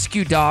adopting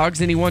rescue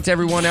dogs, and he wants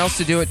everyone else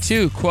to do it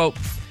too. Quote,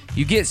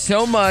 "You get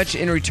so much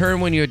in return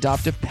when you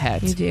adopt a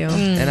pet. You do.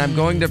 And I'm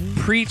going to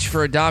preach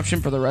for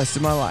adoption for the rest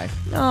of my life."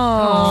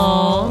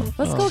 Oh,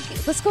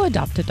 Let's go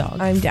adopt a dog.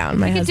 I'm down.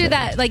 My We could do husband.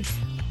 that like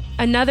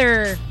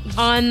another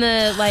on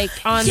the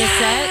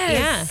set.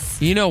 Yeah.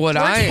 You know what?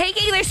 We're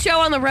taking this show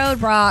on the road,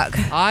 Brock.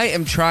 I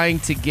am trying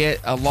to get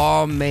a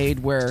law made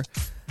where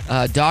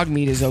dog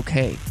meat is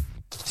okay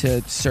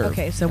to serve.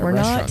 Okay, so at we're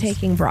not restaurants.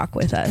 taking Brock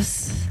with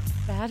us.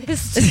 That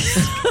is.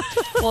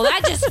 Well,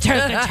 that just took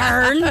a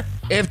turn.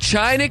 If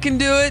China can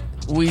do it,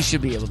 we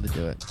should be able to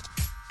do it.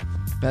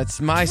 That's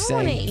my I want to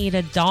saying. eat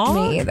a dog.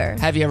 Me either.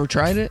 Have you ever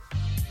tried it?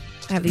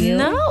 Have you?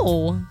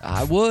 No.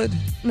 I would.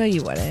 No,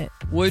 you wouldn't.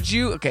 Would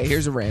you? Okay,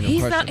 here's a random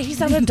question. He's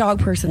not a dog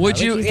person. Would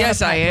though. you? Like, he's not a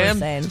Yes, I pet am.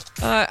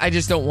 person. I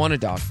just don't want a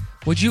dog.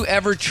 Would you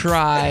ever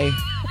try?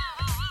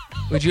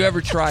 Would you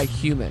ever try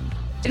human?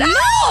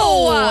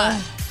 No.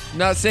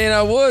 Not saying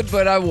I would,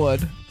 but I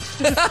would.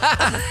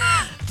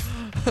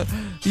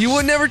 You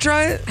would never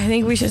try it? I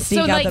think we should sneak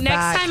So, out like, the next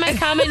back. time I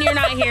come and you're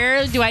not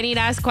here, do I need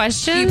to ask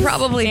questions? You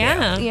probably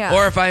yeah. do. Yeah.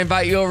 Or if I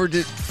invite you over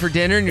for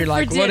dinner and you're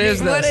like, "What dinner. is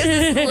this?" What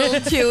is this little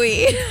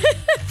chewy?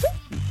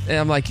 And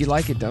I'm like, "You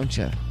like it, don't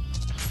you?"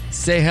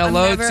 Say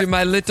hello to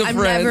my little I'm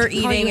friend. never Call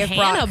eating you if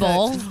Brock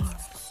Hannibal. cooks.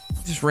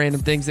 Just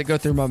random things that go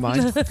through my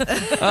mind. You're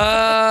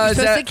supposed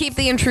to keep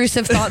the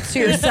intrusive thoughts to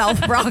yourself,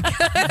 Brock. We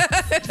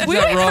that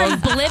went wrong?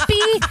 from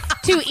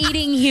Blippi to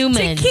eating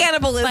human. To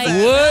cannibalism. Like,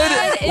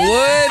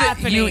 Would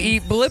happening? you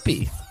eat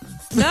Blippi?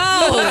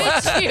 No.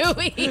 Would you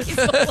eat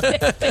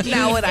Blippi?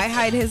 Now would I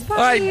hide his All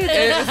right. body?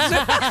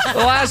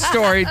 The last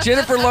story.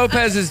 Jennifer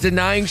Lopez is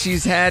denying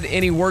she's had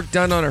any work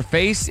done on her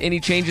face. Any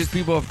changes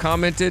people have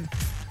commented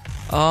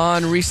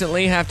on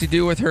recently have to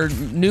do with her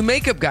new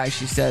makeup guy,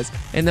 she says,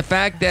 and the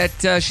fact that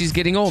she's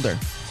getting older.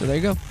 So there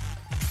you go.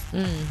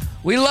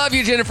 We love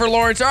you, Jennifer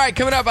Lawrence. All right,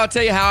 coming up, I'll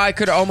tell you how I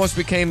could have almost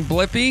became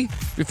Blippi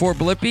before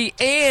Blippi,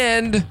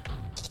 and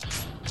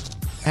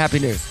happy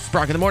news. It's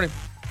Brock in the morning.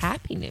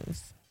 Happy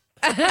news.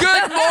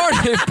 Good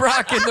morning,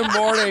 Brock in the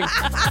morning.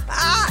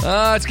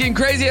 It's getting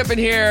crazy up in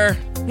here.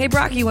 Hey,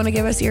 Brock, you want to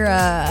give us your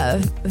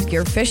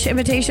fish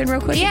imitation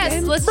real quick? Yes,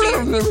 again? let's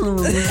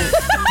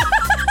do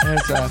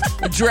That's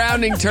a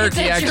drowning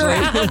turkey, actually.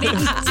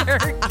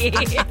 turkey.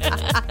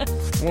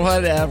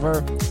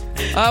 Whatever.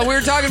 We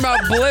were talking about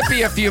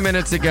Blippi a few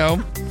minutes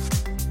ago.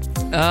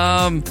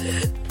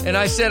 And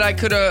I said I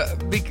could have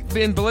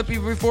been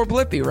Blippi before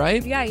Blippi,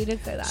 right? Yeah, you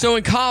did say that. So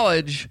in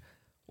college,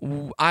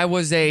 I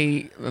was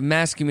a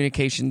mass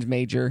communications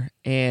major,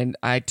 and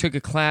I took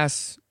a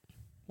class.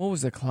 What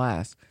was the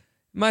class?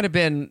 It might have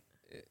been,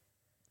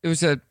 it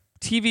was a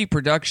TV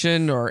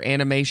production or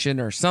animation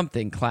or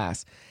something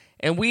class.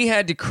 And we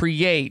had to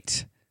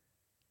create,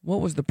 what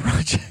was the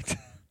project?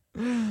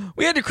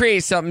 We had to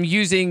create something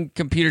using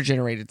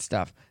computer-generated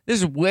stuff. This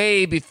is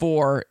way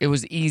before it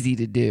was easy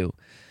to do.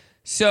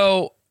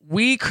 So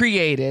we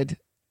created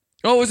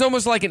Oh, it was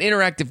almost like an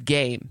interactive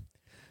game.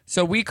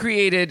 So we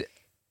created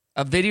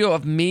a video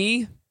of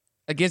me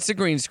against a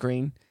green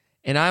screen,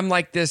 and I'm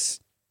like this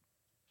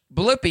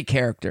Blippi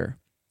character.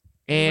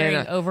 And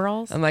wearing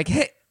overalls? I'm like,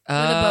 hey. With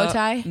a bow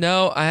tie?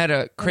 No, I had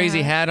a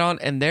crazy hat on,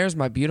 and there's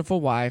my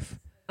beautiful wife.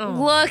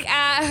 Look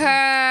at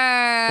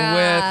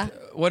her.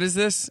 With, what is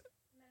this?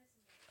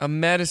 A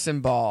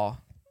medicine ball.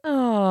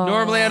 Oh,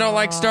 Normally I don't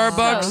like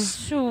Starbucks.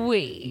 So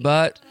sweet.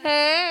 But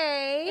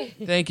hey.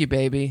 Thank you,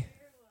 baby.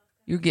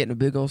 You're getting a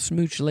big old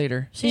smooch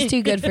later. She's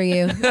too good for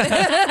you.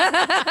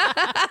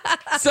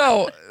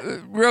 So,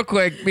 real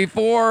quick,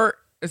 before...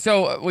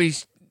 So, we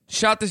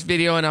shot this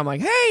video, and I'm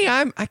like, hey,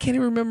 I can't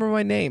even remember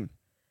my name.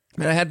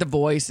 But I had the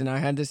voice, and I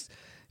had this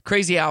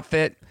crazy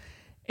outfit,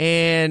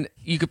 and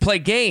you could play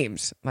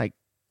games. Like,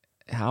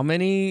 how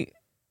many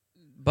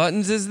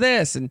buttons is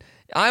this? And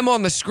I'm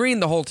on the screen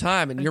the whole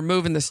time, and you're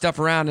moving the stuff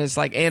around, and it's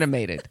like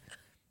animated.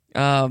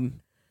 But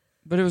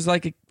it was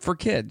like for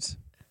kids.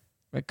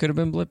 It could have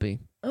been Blippi.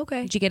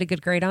 Okay. Did you get a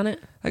good grade on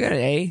it? I got an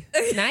A.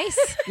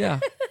 Nice. Yeah.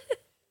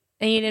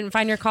 And you didn't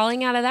find your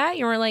calling out of that?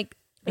 You were like,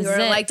 You were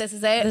like, this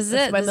is it. This is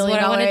it. my This is what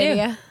I $1 million wanna do.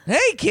 idea.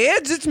 Hey,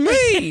 kids, it's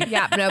me.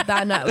 Yeah, nope,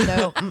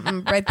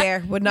 no, right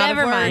there. Would not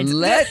Never have worked.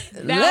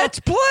 mind.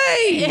 Let's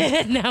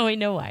play. Now we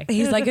know why.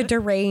 He's like a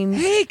deranged.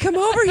 Hey, come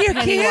over here,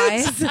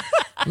 Pennywise. kids.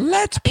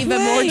 Let's play.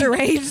 Even more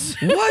deranged.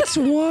 What's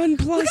 1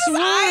 plus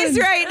 1? Eyes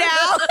right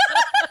now.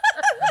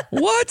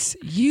 What's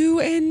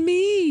you and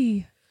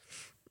me?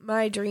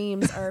 My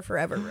dreams are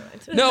forever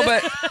ruined. No,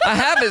 but I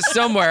have it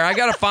somewhere. I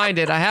gotta find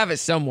it. I have it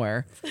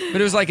somewhere. But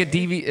it was like a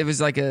DVD. It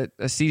was like a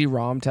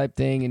CD-ROM type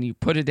thing, and you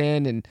put it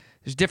in, and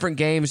there's different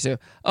games. So,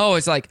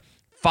 it's like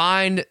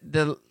find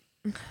the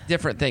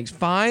different things.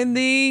 Find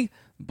the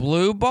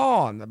blue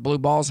ball, and the blue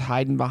ball's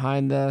hiding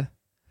behind the.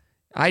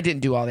 I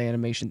didn't do all the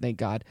animation, thank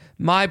God.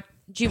 My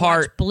Did you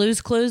part. watch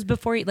Blue's Clues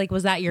before you? Like,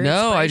 was that your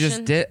No, I inspiration?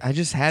 just did. I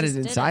just had it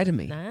inside of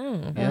me.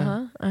 No.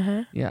 Yeah.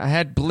 Yeah, I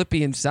had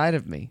Blippi inside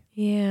of me.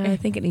 Yeah, I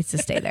think it needs to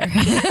stay there.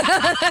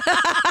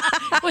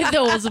 With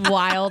those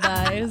wild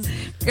eyes.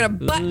 We're going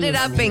to button it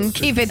up and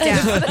keep it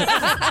down.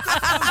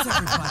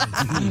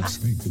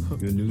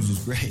 Good news is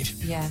great.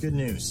 Yeah. Good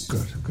news.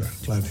 Good.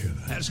 Glad to hear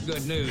that. That's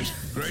good news.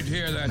 Great to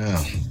hear that.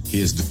 Now,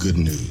 here's the good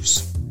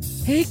news.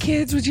 Hey,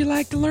 kids, would you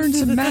like to learn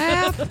some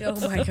math? Oh,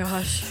 my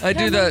gosh. I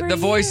do the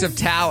voice of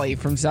Tally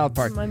from South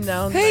Park.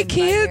 Hey,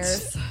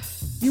 kids,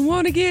 you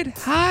want to get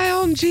high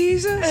on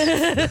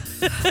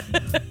Jesus?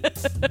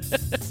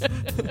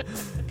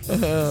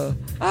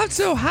 I'm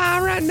so high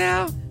right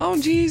now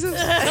on Jesus.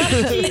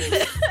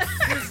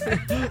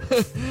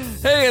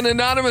 Hey, an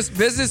anonymous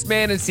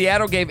businessman in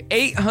Seattle gave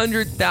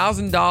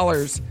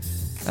 $800,000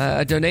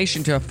 a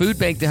donation to a food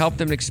bank to help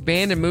them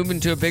expand and move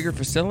into a bigger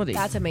facility.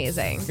 That's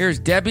amazing. Here's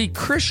Debbie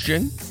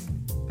Christian,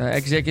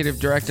 executive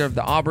director of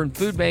the Auburn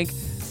Food Bank,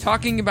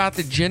 talking about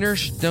the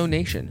generous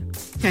donation.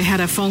 I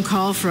had a phone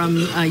call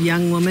from a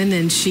young woman,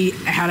 and she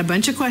had a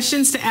bunch of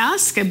questions to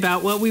ask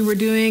about what we were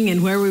doing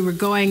and where we were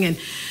going and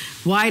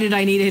why did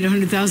I need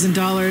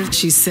 $800,000?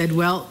 She said,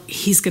 well,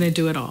 he's going to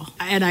do it all.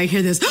 And I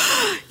hear this,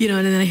 and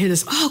then I hear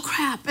this, oh,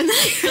 crap. And then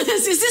I hear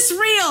this, is this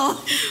real?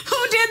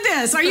 Who did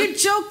this? Are you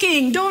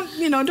joking?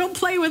 Don't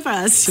play with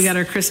us. We got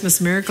our Christmas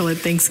miracle at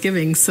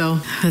Thanksgiving, so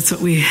that's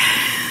what we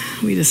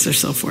just are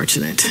so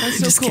fortunate. I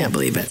just can't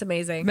believe it. That's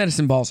amazing.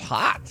 Medicine ball's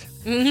hot.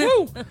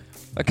 Woo.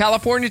 A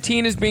California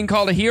teen is being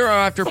called a hero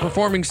after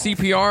performing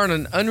CPR on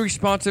an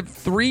unresponsive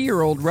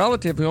 3-year-old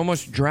relative who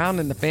almost drowned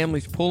in the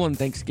family's pool on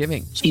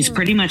Thanksgiving. She's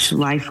pretty much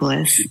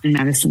lifeless, and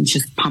Madison's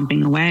just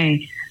pumping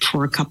away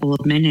for a couple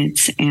of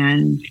minutes,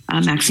 and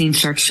Maxine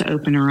starts to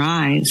open her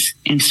eyes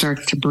and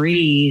starts to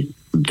breathe.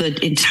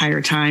 The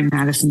entire time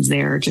Madison's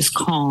there, just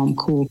calm,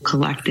 cool,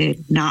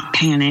 collected, not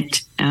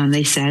panicked.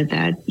 They said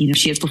that,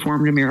 she had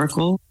performed a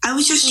miracle. I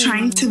was just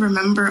trying to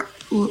remember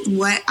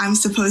what I'm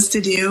supposed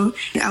to do.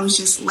 I was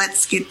just,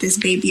 let's get this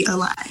baby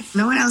alive.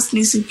 No one else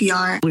knew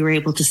CPR. We were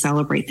able to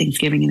celebrate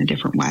Thanksgiving in a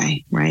different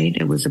way, right?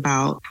 It was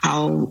about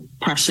how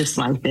precious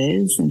life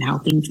is and how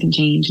things can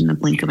change in the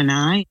blink of an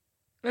eye.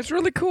 That's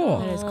really cool.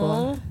 That is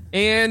cool.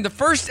 And the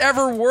first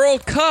ever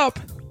World Cup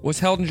was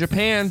held in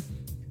Japan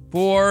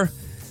for,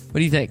 what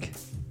do you think?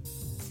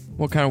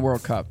 What kind of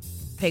World Cup?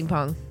 Ping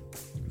pong.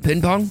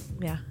 Ping pong?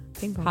 Yeah.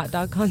 Ping pong. Hot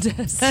dog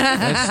contest.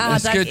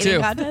 That's good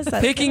too.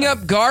 Picking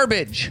up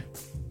garbage.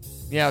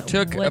 Yeah, it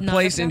took a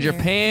place in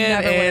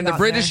Japan, and the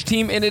British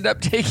team ended up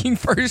taking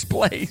first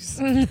place.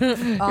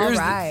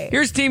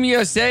 Here's Team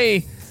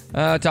USA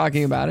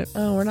talking about it.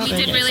 Oh, we're not. We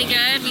did really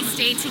good. We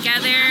stayed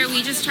together.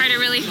 We just tried to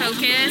really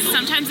focus.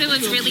 Sometimes it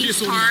was really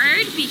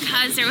hard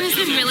because there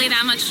wasn't really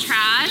that much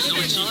trash.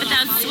 But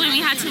that's when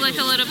we had to look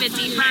a little bit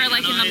deeper,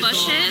 like in the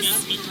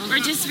bushes, or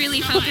just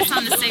really focus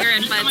on the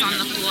cigarette butts on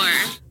the floor.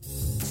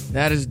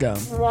 That is dumb.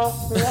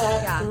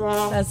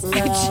 Yeah, that's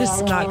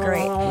just not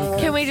great.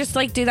 Can we just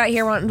do that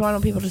here? Why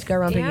don't people just go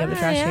around picking up the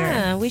trash here?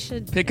 Yeah, we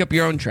should pick up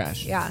your own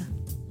trash. Yeah.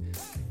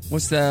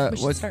 What's the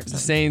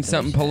saying?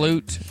 Something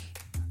pollute.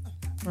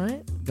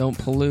 What? Don't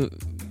pollute.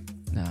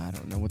 No, I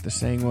don't know what the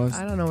saying was.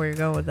 I don't know where you're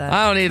going with that.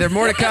 I don't either.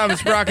 More to come.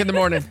 It's Brock in the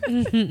morning.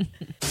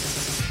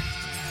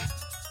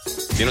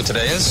 You know what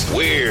today is?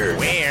 Weird.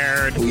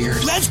 Weird.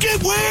 Let's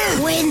get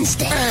weird.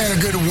 Wednesday.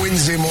 Good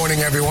Wednesday morning,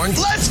 everyone.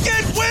 Let's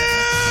get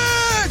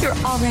weird.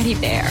 You're already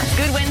there.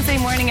 Good Wednesday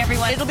morning,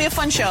 everyone. It'll be a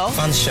fun show.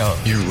 Fun show.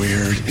 You're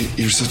weird.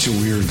 You're such a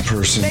weird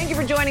person. Thank you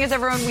for joining us,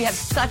 everyone. We have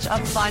such a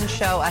fun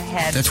show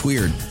ahead. That's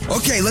weird.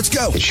 Okay, let's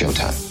go. It's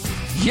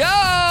showtime.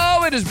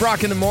 Yo, it is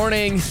Brock in the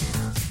morning.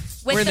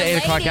 We're in the 8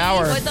 o'clock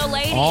hour. With the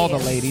ladies. All the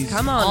ladies.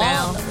 Come on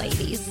now. All the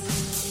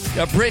ladies.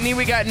 Got Brittany,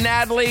 we got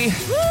Natalie.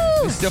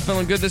 Woo! You still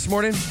feeling good this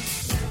morning?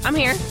 I'm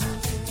here.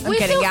 I'm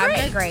feel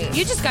great. great.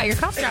 You just got your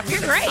cough drop. You're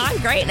great. I'm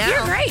great now.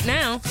 You're great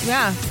now.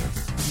 Yeah.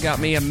 Got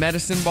me a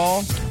medicine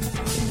ball.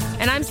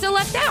 And I'm still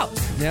left out.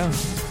 Yeah.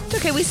 It's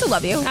okay. We still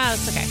love you. Oh,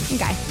 it's okay.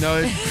 Okay. No,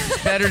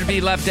 it's better to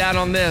be left out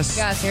on this.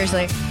 Yeah,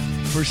 seriously.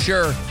 For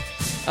sure.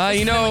 Like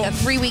a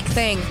 3-week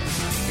thing.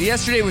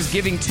 Yesterday was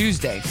Giving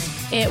Tuesday.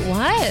 It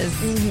was.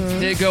 Mm-hmm.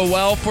 Did it go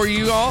well for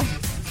you all?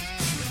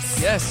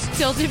 Yes.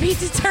 Still to be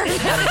determined.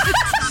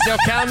 Still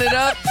counting it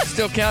up.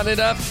 Still counting it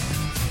up.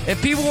 If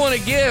people want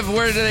to give,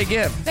 where do they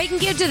give? They can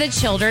give to the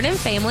Children and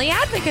Family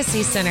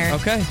Advocacy Center.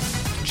 Okay.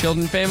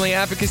 Children Family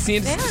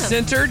Advocacy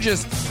Center.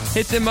 Just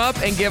hit them up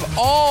and give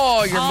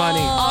all your money.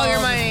 All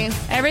your money.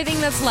 Everything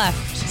that's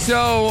left.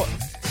 So,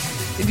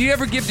 do you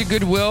ever give to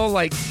Goodwill?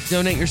 Like,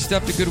 donate your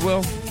stuff to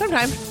Goodwill?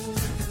 Sometimes.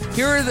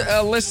 Here are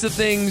a list of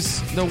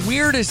things, the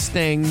weirdest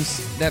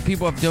things that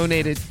people have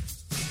donated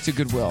to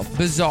Goodwill.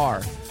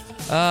 Bizarre.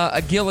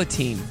 A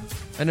guillotine.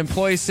 An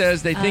employee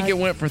says they think it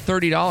went for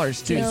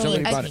 $30 too.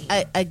 Somebody bought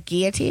it. A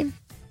guillotine?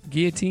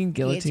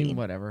 Guillotine,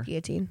 whatever.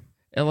 Guillotine.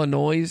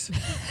 Illinois.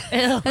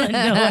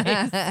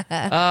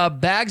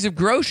 Bags of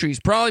groceries,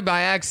 probably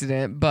by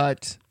accident,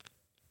 but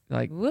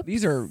like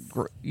these are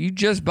you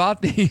just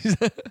bought these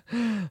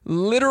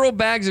literal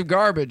bags of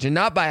garbage and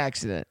not by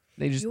accident.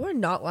 You are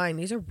not lying.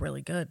 These are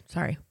really good.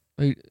 Sorry.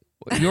 You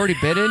already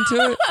bit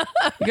into it?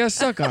 You gotta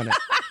suck on it.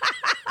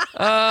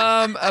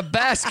 A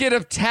basket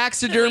of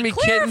taxidermy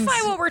kittens.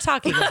 Clarify what we're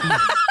talking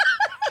about.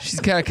 She's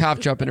got a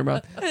cough drop in her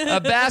mouth. A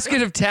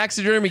basket of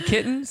taxidermy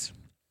kittens.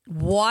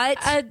 What?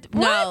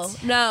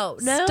 What? No.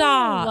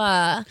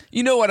 Stop.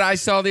 You know what I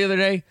saw the other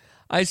day?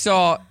 I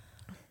saw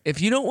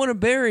if you don't want to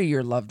bury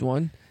your loved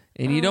one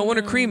and you don't want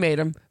to cremate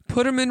them,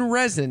 put them in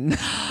resin.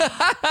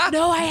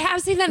 No, I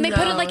have seen that. And they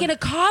put it like in a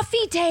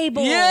coffee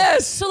table.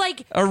 Yes. So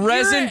like a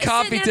resin you're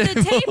coffee sitting at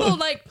the table. table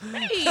like,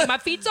 hey, my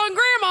feet's on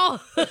grandma.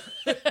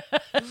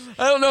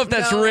 I don't know if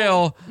that's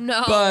real,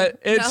 but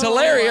it's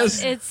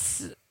hilarious.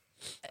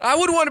 I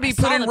would want to be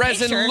put in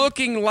resin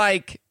looking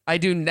like I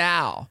do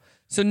now.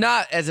 So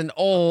not as an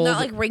old. Not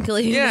like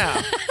wrinkly. Yeah.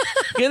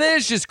 And then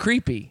it's just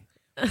creepy.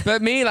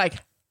 But me like,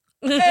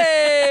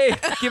 hey,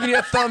 giving you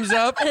a thumbs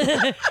up.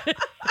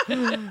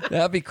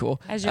 That'd be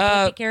cool. As your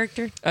perfect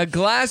character. A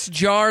glass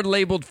jar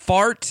labeled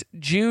Fart,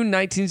 June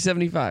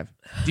 1975.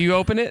 Do you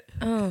open it?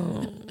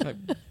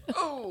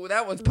 Oh,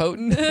 that one's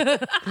potent.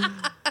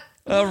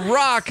 A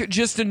rock,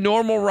 just a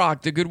normal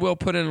rock. The Goodwill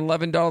put an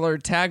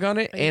 $11 tag on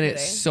it, and it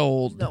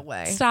sold. No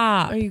way.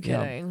 Stop. Are you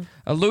kidding? Yeah.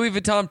 A Louis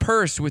Vuitton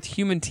purse with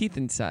human teeth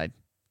inside.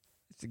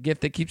 It's a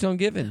gift that keeps on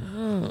giving.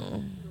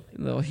 Oh.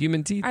 Little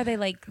human teeth. Are they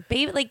like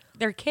baby, like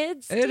their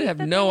kids? I have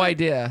no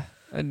idea.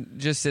 It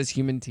just says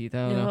human teeth.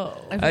 I don't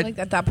know. I feel like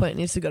at that point it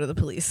needs to go to the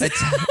police.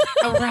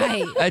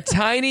 Right. A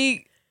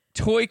tiny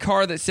toy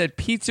car that said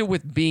pizza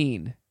with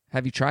bean.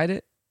 Have you tried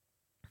it?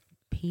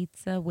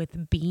 Pizza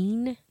with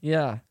bean?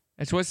 Yeah.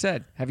 That's what it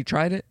said. Have you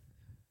tried it?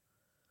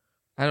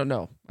 I don't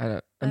know.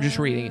 I'm just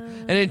reading it.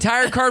 An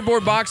entire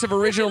cardboard box of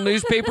original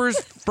newspapers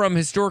from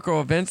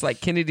historical events like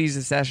Kennedy's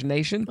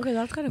assassination, Okay,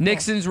 that's kind of cool.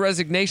 Nixon's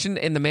resignation,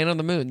 and the Man on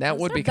the Moon. That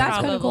would be That's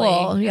kind kind of of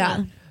cool.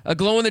 Yeah. A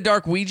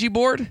glow-in-the-dark Ouija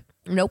board.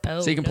 Nope.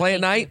 So you can play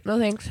at night. No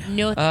thanks.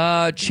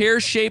 No. Chair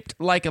shaped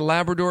like a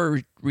Labrador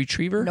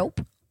retriever.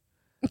 Nope.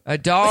 A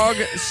dog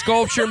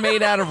sculpture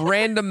made out of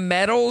random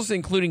metals,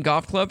 including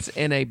golf clubs,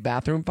 and a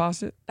bathroom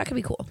faucet. That could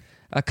be cool.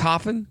 A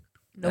coffin.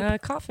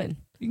 Nope. Coffin.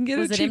 You can get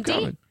Was a it cheap empty?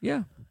 coffin.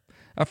 Yeah.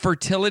 A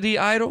fertility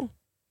idol.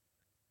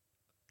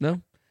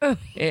 No.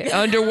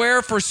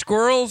 Underwear for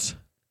squirrels.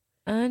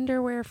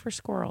 Underwear for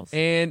squirrels.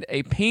 And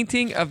a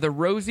painting of the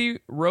Rosie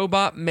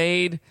robot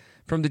made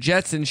from the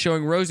Jetsons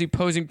showing Rosie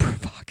posing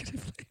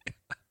provocatively.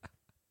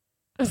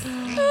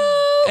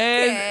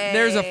 And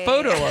there's a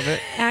photo of it.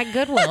 At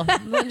Goodwill.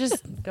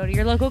 Just go to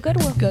your local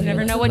Goodwill. You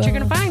never know what you're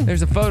going to find.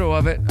 There's a photo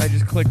of it. I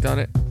just clicked on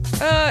it.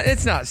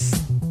 It's not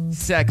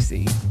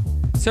sexy.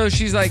 So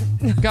she's like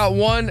got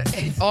one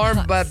arm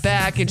but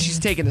back and she's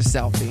taking a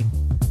selfie.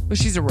 But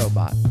she's a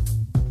robot.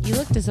 You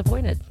look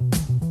disappointed.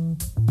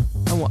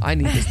 I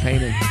need this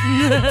painting.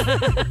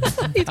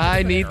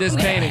 I need this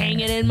painting.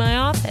 Hang it in my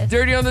office.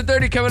 Dirty on the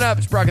 30 coming up.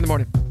 It's Brock in the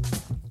morning.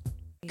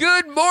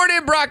 Good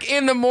morning, Brock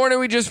in the morning.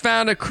 We just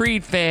found a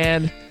Creed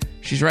fan.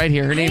 She's right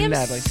here. Her name is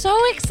Natalie. I'm so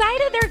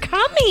excited they're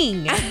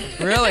coming.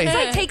 Really?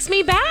 It takes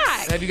me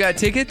back. Have you got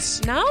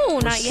tickets? No,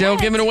 not yet. Still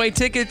giving away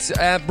tickets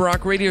at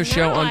Brock Radio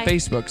Show on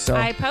Facebook. So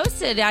I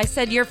posted. I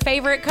said your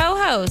favorite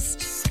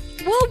co-host.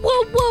 Whoa,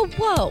 whoa, whoa,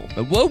 whoa.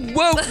 Whoa,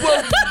 whoa,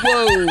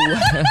 whoa,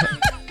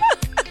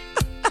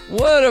 whoa.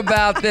 What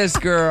about this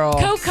girl?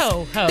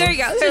 Coco host. There you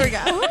go. There we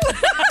go.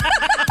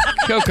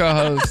 Coco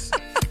host.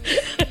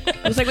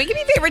 I was like, we can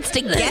be favorites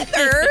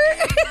together.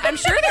 I'm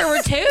sure there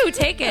were 2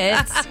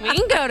 tickets. We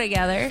can go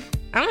together.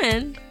 I'm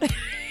in.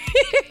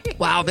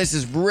 Wow, this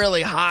is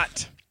really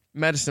hot.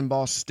 Medicine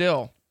ball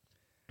still.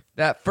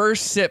 That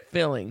first sip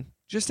feeling.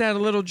 Just add a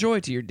little joy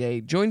to your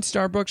day. Join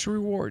Starbucks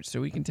Rewards so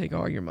we can take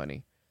all your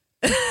money.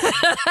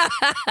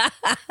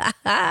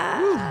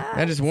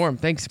 That is warm.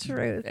 Thanks,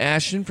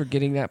 Ashton, for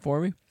getting that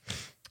for me.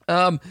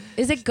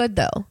 Is it good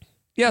though?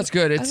 Yeah, it's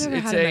good. I've never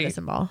had a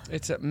medicine ball.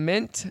 It's a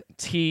mint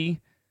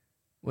tea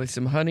with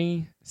some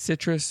honey,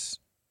 citrus.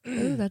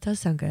 Ooh, that does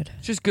sound good.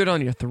 It's just good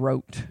on your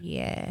throat.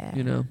 Yeah.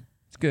 You know,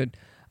 it's good.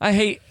 I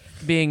hate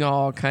being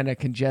all kind of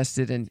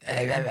congested and.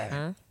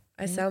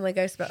 I sound like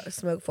I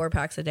smoke 4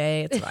 packs a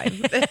day. It's fine.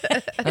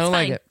 I don't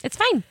like it. It's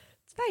fine.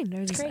 It's fine.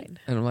 It's great. Fine.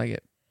 I don't like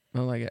it.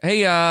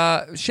 Hey,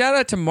 shout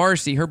out to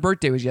Marcy. Her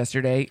birthday was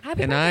yesterday.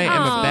 Happy and birthday. I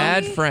am a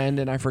bad friend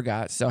and I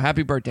forgot. So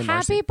happy birthday,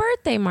 Marcy. Happy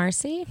birthday,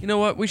 Marcy. You know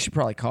what? We should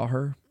probably call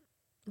her.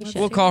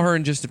 We'll call her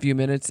in just a few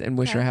minutes and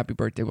wish her happy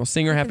birthday. We'll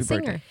sing her happy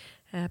birthday.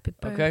 Happy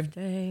birthday.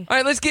 Okay. All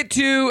right, let's get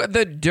to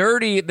the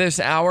dirty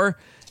this hour.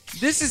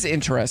 This is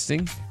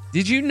interesting.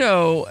 Did you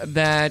know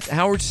that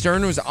Howard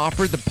Stern was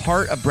offered the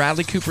part of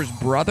Bradley Cooper's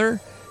brother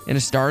in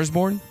A Star Is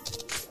Born?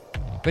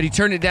 But he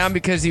turned it down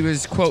because he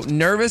was, quote,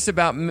 nervous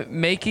about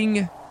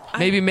making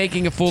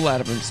a fool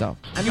out of himself.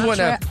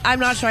 I'm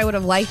not sure I would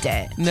have liked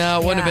it. No,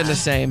 it wouldn't have been the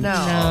same.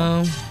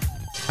 No.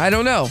 I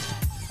don't know.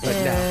 But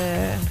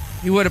no.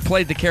 He would have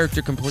played the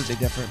character completely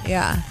different.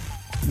 Yeah.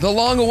 The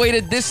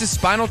long-awaited This Is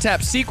Spinal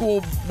Tap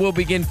sequel will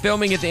begin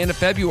filming at the end of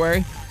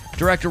February.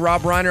 Director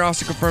Rob Reiner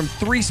also confirmed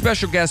 3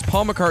 special guests,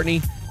 Paul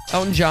McCartney,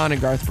 Elton John, and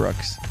Garth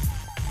Brooks.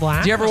 Wow.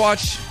 Did you ever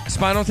watch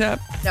Spinal Tap?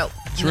 No.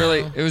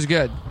 It was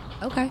good.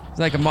 Okay. It's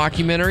like a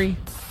mockumentary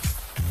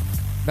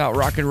about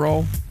rock and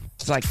roll.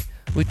 It's like,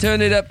 we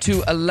turned it up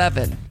to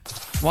 11.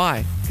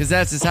 Why? Because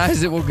that's as high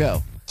as it will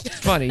go. It's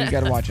funny. You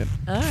got to watch it.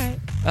 All right.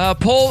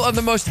 Poll of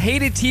the most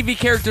hated TV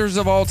characters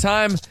of all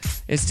time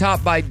is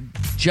topped by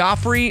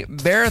Joffrey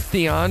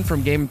Baratheon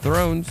from Game of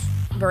Thrones.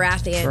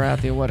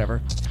 Baratheon,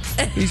 whatever.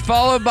 He's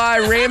followed by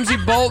Ramsay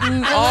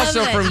Bolton,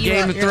 also from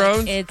Game of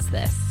Thrones. It's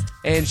this.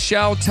 And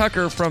Shao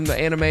Tucker from the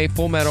anime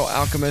Full Metal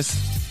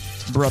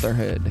Alchemist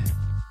Brotherhood.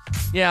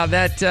 Yeah,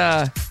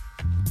 the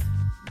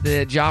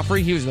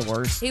Joffrey, he was the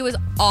worst. He was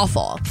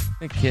awful.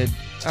 That kid,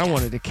 I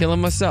wanted to kill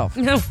him myself.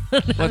 With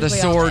a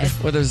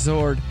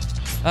sword.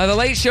 The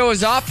Late Show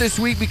is off this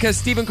week because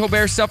Stephen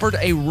Colbert suffered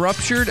a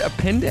ruptured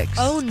appendix.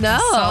 Oh,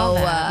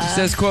 no. He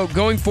says, quote,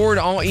 going forward,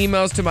 all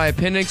emails to my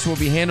appendix will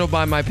be handled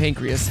by my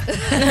pancreas.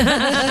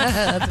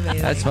 That's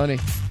amazing. That's funny.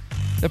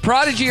 The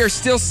Prodigy are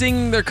still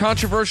singing their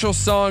controversial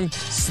song,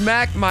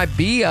 Smack My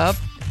B Up,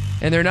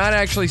 and they're not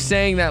actually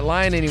saying that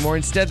line anymore.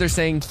 Instead, they're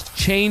saying,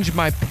 change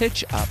my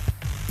pitch up.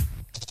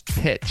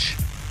 Pitch.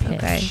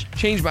 Okay.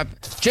 Change my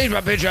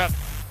pitch up.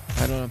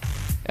 I don't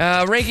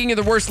know. Ranking of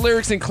the worst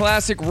lyrics in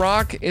classic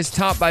rock is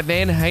topped by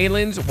Van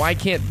Halen's Why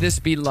Can't This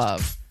Be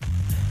Love?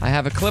 I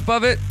have a clip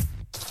of it.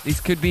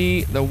 These could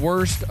be the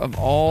worst of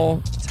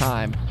all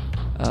time.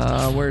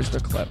 Where's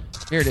the clip?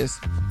 Here it is.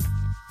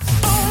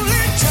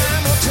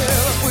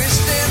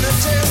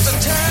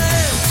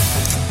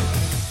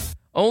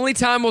 Only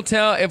time will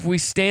tell if we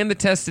stand the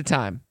test of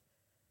time.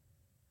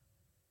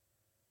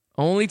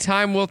 Only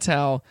time will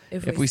tell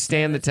if we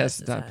stand the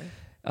test of time.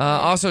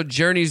 Also,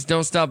 Journey's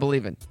Don't Stop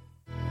Believing.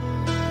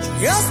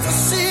 Just a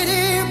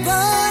city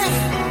boy,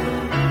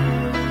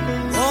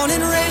 born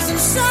and raised in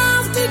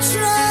South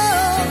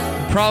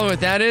Detroit. The problem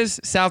with that is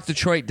South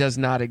Detroit does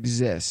not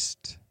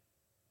exist.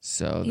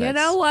 So you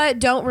know what?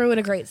 Don't ruin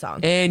a great song.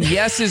 And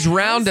Yes is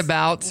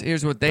Roundabout.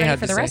 Here's what they had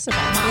to say. For the rest of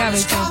them.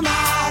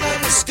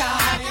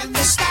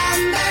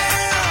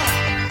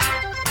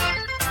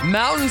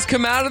 Mountains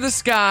come out of the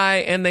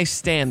sky and they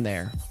stand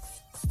there.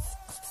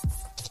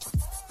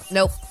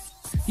 Nope.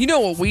 You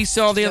know what we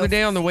saw the other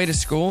day on the way to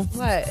school?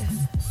 What?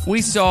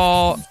 We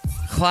saw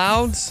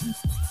clouds,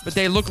 but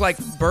they looked like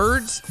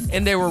birds,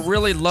 and they were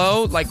really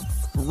low, like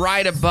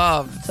right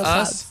above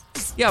us.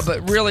 Clouds. Yeah,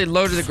 but really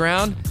low to the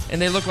ground,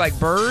 and they looked like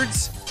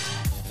birds,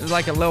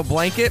 like a little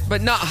blanket,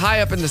 but not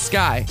high up in the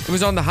sky. It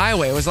was on the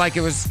highway. It was like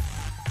it was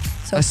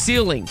a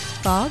ceiling.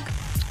 Fog?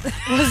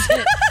 Was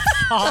it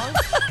fog?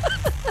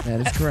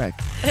 That is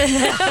correct.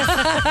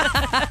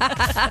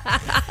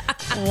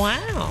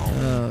 Wow.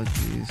 Oh,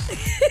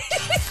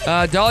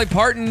 jeez. Dolly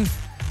Parton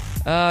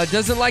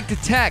doesn't like to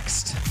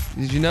text.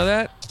 Did you know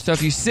that? So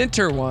if you sent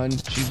her one,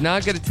 she's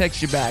not going to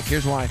text you back.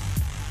 Here's why.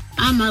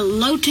 I'm a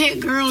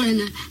low-tech girl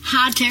in a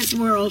high-tech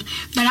world,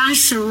 but I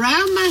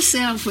surround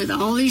myself with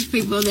all these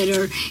people that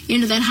are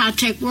into that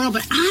high-tech world,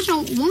 but I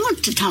don't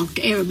want to talk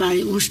to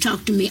everybody that wants to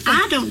talk to me.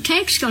 I don't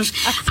text because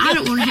I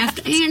don't want to have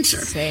to answer.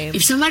 Same.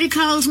 If somebody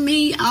calls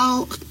me,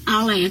 I'll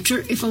answer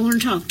if I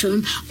want to talk to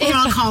them, or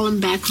I'll call them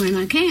back when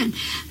I can.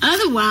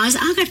 Otherwise,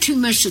 I got too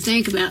much to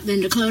think about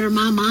than to clutter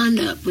my mind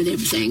up with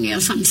everything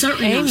else. I'm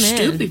certainly not a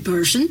stupid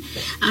person.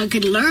 I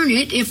could learn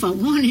it if I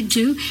wanted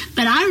to,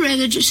 but I'd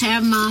rather just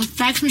have my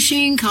fax machine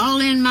machine, call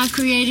in my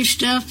creative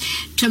stuff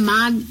to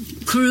my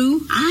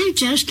crew. I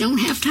just don't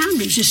have time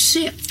to just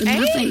sit with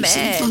my face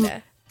in front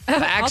of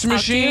Fax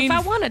machine. If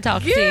I want to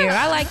talk to you,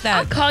 I like that.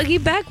 I'll call you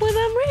back when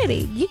I'm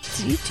ready. You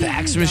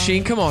Fax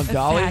machine. Come on,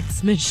 Dolly.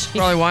 Fax machine.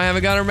 Probably why I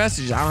haven't got her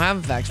messages. I don't have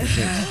a fax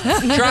machine.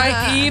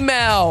 Try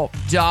email,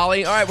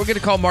 Dolly. All right, we're going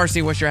to call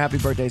Marcy. Wish her happy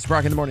birthday. It's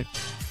Brock in the morning.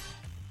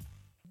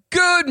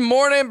 Good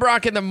morning,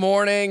 Brock in the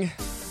morning.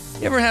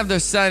 You ever have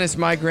those sinus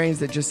migraines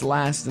that just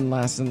last and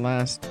last and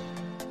last?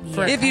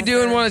 Forever. If you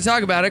do and want to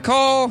talk about it,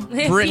 call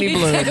Brittany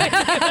Bloom.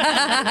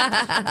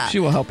 She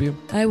will help you.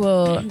 I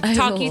will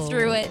talk you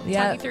through it.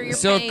 Yeah. Talk you through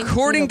your pain.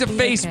 According to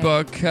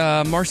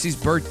Facebook, Marcy's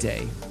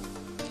birthday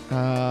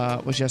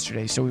was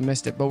yesterday, so we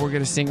missed it. But we're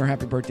going to sing her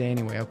happy birthday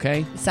anyway,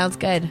 okay? Sounds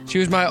good. She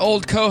was my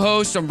old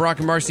co-host on Brock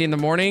and Marcy in the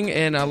morning,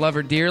 and I love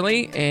her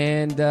dearly.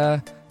 And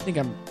I think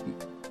I'm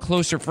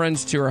closer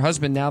friends to her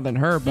husband now than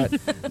her, but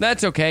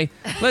that's okay.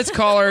 Let's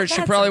call her.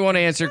 She probably won't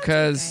answer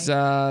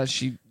because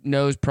she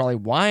knows probably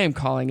why I'm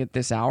calling at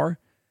this hour,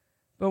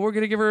 but we're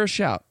going to give her a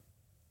shout.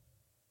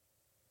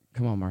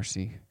 Come on,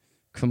 Marcy.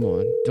 Come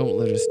on. Don't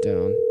let us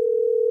down.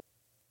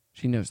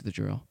 She knows the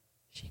drill.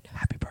 She knows.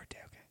 Happy birthday,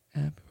 okay?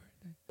 Happy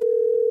birthday.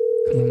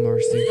 Come on,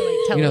 Marcy.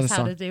 Tell you know us the how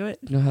song. to do it.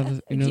 You know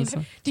the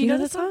song? Do you know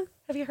the song?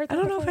 Have you heard that?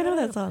 I don't know if I know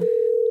that song.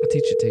 I'll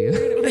teach it to you.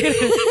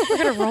 We're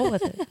going to roll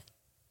with it.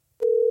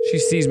 She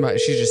sees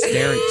she's just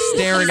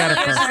staring at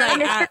her phone. I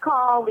missed your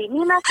call. Leave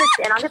me a message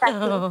and I'll get back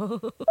to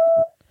you.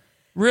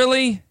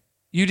 Really?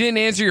 You didn't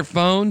answer your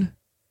phone?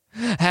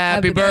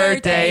 Happy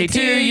birthday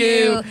to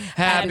you.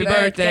 Happy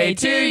birthday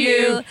to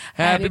you.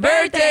 Happy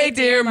birthday,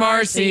 dear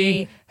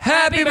Marcy.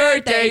 Happy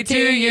birthday to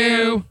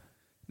you.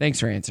 Thanks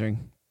for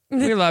answering.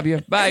 We love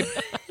you. Bye.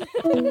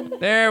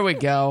 There we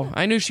go.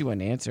 I knew she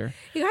wouldn't answer.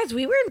 You guys,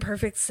 we were in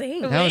perfect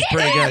sync. That was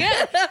pretty good.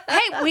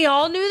 Hey, we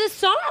all knew the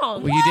song.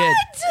 Well, you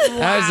did.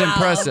 That was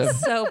impressive.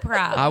 So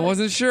proud. I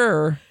wasn't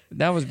sure.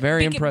 That was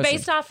very impressive.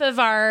 Based off of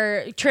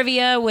our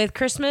trivia with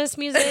Christmas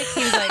music,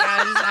 he was like,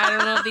 I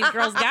don't know if these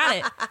girls got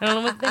it. I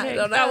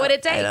don't know what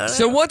it takes.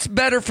 So what's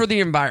better for the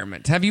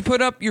environment? Have you put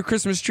up your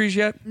Christmas trees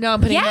yet? No, I'm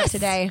putting it up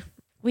today.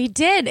 We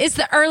did. It's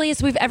the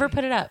earliest we've ever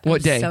put it up.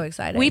 What day? So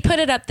excited. We put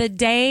it up the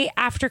day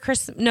after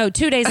Christmas. No,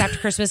 2 days after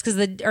Christmas because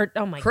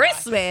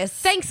Christmas.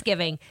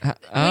 Thanksgiving.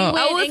 Oh.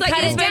 We went and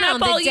cut it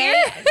down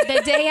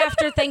the day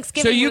after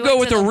Thanksgiving. So you go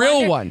with a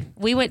real one.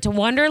 We went to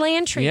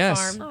Wonderland Tree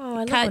Yes. Farm, Oh, I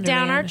love cut down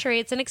our Wonderland. tree.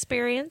 It's an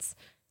experience,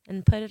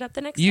 and put it up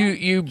the next day.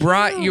 You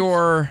brought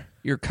your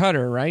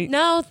cutter, right?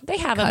 No, they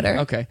have a Cutter.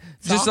 Okay.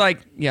 Just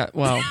like,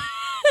 well,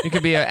 it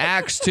could be an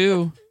axe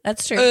too.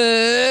 That's true.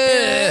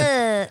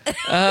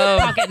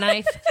 pocket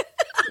knife.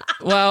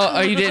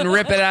 Well, you didn't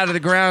rip it out of the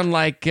ground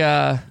like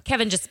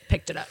Kevin just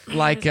picked it up.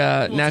 like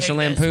National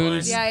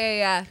Lampoon's.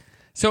 Yeah.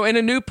 So in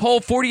a new poll,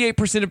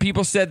 48% of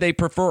people said they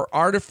prefer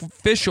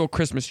artificial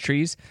Christmas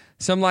trees.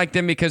 Some like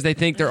them because they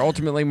think they're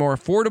ultimately more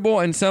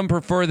affordable, and some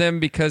prefer them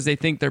because they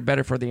think they're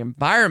better for the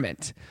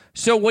environment.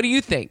 So what do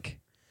you think?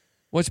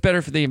 What's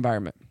better for the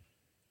environment?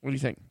 What do you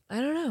think? I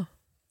don't know.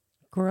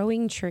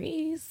 Growing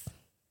trees.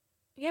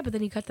 Yeah, but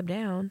then you cut them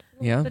down.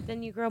 Yeah. But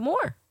then you grow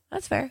more.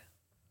 That's fair.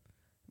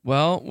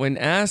 Well, when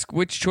asked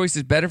which choice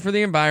is better for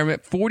the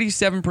environment,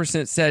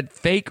 47% said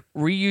fake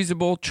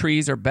reusable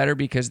trees are better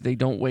because they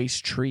don't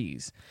waste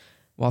trees,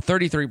 while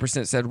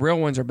 33% said real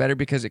ones are better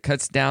because it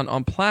cuts down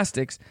on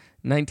plastics.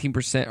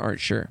 19% aren't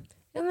sure.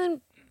 And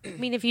then, I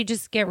mean, if you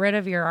just get rid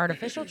of your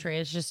artificial tree,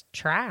 it's just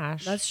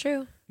trash. That's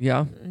true.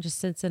 Yeah. It just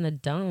sits in a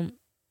dump.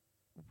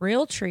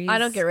 Real trees. I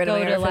don't get rid of go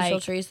my to, artificial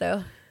like, trees,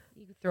 though.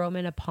 You can throw them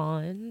in a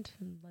pond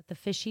and let the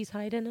fishies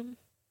hide in them.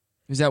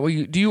 Is that what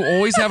do you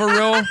always have a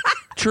real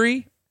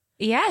tree?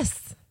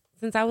 Yes,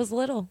 since I was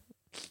little.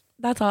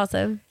 That's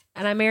awesome.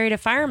 And I married a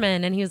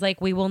fireman, and he was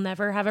like, "We will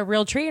never have a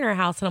real tree in our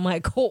house." And I'm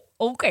like, "Oh,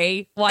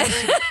 okay,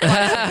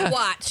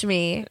 Watch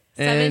me."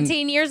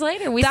 17 years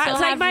later, we That's still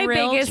like have my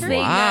real biggest trees.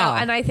 thing now,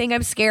 and I think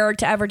I'm scared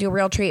to ever do a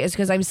real tree is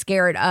because I'm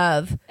scared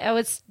of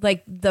it's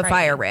like the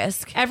fire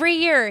risk. Every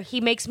year,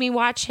 he makes me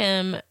watch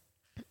him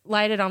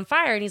light it on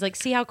fire, and he's like,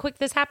 "See how quick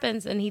this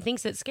happens," and he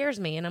thinks it scares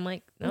me, and I'm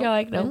like, "No, You're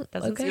like, no, no, it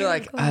doesn't okay. scare You're me."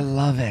 like, I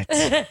love it.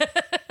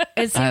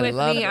 And see, I with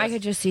love me, it. I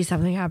could just see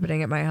something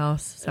happening at my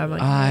house. So I'm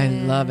like, I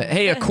love it.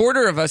 Hey, a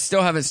quarter of us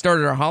still haven't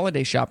started our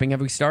holiday shopping. Have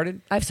we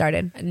started? I've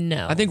started.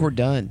 No, I think we're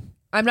done.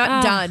 I'm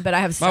not done, but I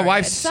have started. My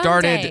wife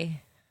started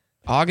Someday.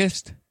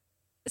 August.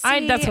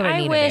 See, that's what I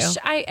need to wish. do.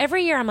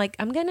 Every year I'm like,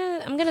 I'm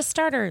gonna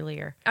start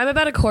earlier. I'm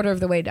about a quarter of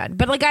the way done.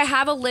 But like I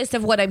have a list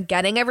of what I'm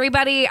getting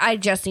everybody. I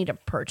just need to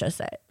purchase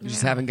it. You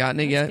just haven't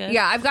gotten it yet? good.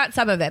 Yeah, I've got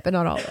some of it, but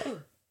not all of it.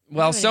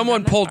 Well,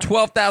 someone polled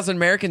 12,000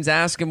 Americans,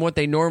 asked them when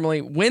they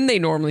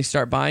normally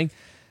start buying,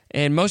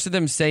 and most of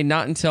them say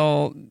not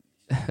until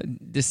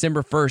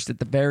December 1st at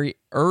the very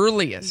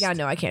earliest. Yeah,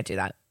 no, I can't do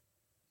that.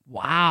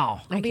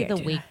 Wow. I Maybe can't the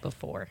do week that.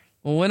 before.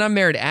 Well, when I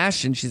married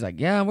Ashton, she's like,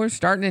 yeah, we're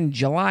starting in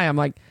July. I'm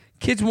like,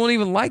 kids won't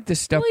even like this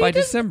stuff Well, by you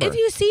just- December. If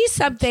you see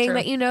something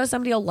that you know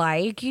somebody will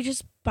like, you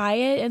just buy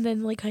it and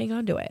then like hang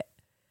on to it.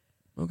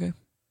 Okay.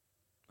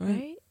 All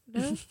right.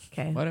 Right? No?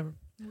 Okay. Whatever.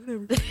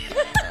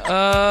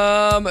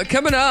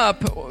 Coming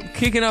up,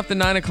 kicking off the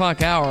 9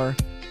 o'clock hour,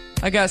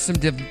 I got some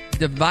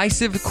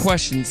divisive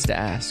questions to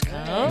ask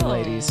you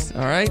ladies.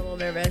 All right? I'm a little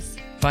nervous.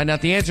 Find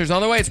out the answers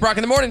on the way. It's Brock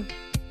in the Morning.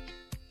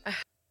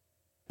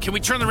 Can we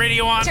turn the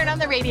radio on? Turn on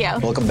the radio.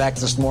 Welcome back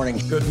this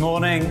morning. Good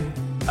morning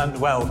and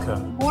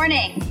welcome.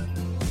 Morning.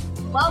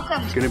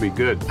 Welcome. It's going to be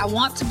good. I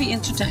want to be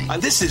entertained.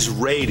 This is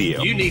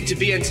radio. You need to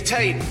be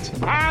entertained.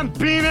 I'm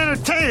being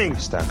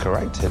entertained. Stand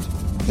corrected.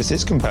 This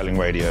is compelling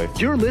radio.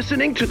 You're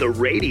listening to the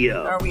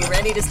radio. Are we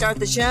ready to start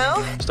the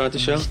show? Start the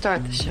show.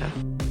 Start the show.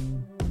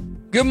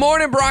 Good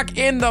morning, Brock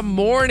in the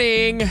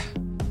Morning.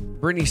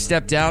 Brittany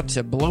stepped out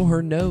to blow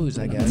her nose,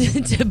 I guess.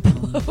 To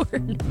blow her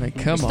nose. Like,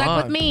 come on.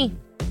 Stuck with me.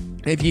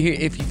 If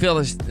you feel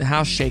this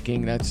house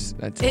shaking, that's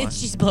why.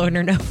 She's blowing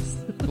her nose.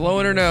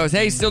 Blowing her nose.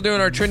 Hey, still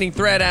doing our trending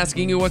thread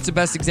asking you what's the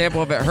best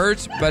example of it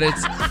hurts, but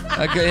it's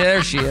a good,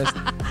 there she is.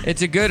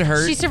 It's a good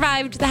hurt. She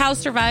survived. The house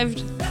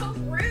survived.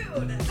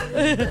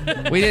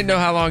 We didn't know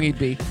how long he'd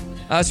be.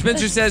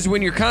 Spencer says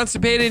when you're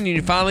constipated and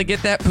you finally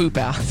get that poop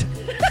out.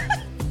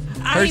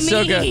 Hurts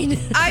so good.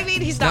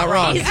 He's not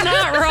wrong. He's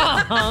not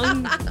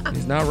wrong.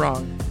 He's not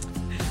wrong.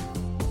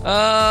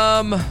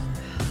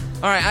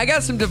 All right, I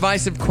got some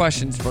divisive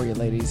questions for you,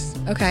 ladies.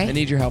 Okay. I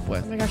need your help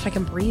with. Oh my gosh, I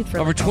can breathe for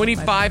Over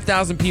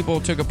 25,000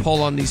 people took a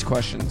poll on these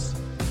questions.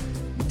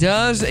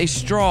 Does a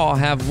straw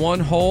have one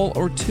hole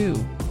or two?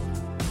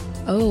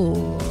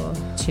 Oh.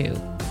 Two.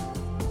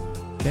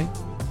 Okay.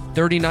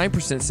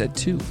 39% said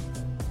two.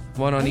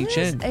 One on each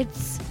end.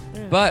 It's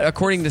But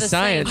according to the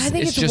science, same. I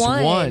think it's it's just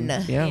one. one.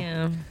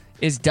 Yeah.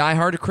 Is Die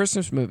Hard a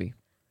Christmas movie?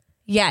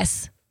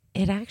 yes.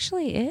 It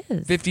actually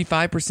is.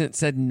 55%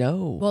 said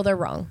no. Well, they're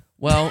wrong.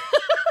 Well,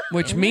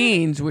 which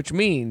means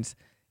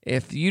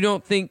if you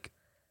don't think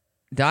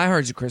Die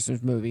Hard's a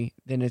Christmas movie,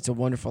 then It's a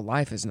Wonderful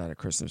Life is not a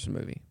Christmas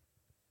movie.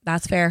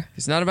 That's fair.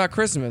 It's not about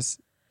Christmas.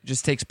 It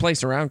just takes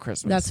place around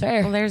Christmas. That's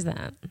fair. Well, there's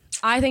that.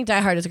 I think Die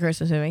Hard is a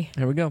Christmas movie.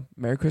 There we go.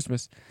 Merry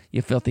Christmas,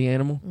 you filthy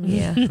animal.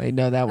 Yeah. Wait,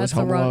 no, that was That's the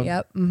Home wrong. Alone.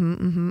 Yep.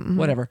 Mm-hmm.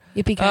 Whatever.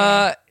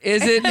 Yippee-ki-yay.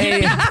 Is it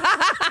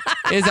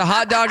is a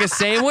hot dog a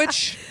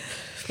sandwich?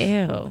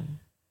 Ew.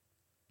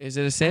 Is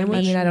it a sandwich?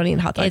 I mean, I don't eat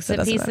hot dogs.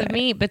 It's a piece of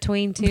meat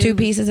between two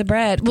pieces of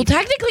bread. Well,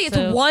 technically, it's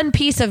one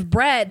piece of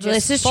bread.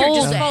 This Just is true,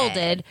 just folded.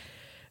 folded.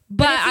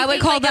 But I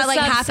would call that like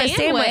half a sub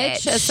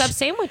sandwich. A sub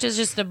sandwich is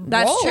just a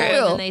That's roll, true.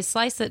 and they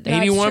slice it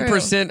down.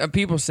 81% of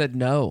people said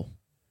no,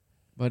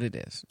 but it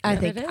is. I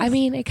think. it is. I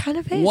mean, it kind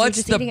of is. What's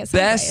You're just the eating it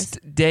sideways.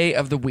 best day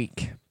of the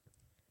week?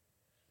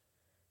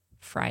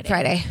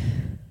 Friday.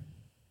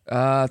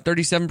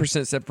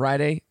 37% said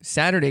Friday.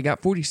 Saturday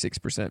got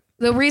 46%.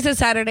 The reason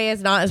Saturday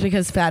is not is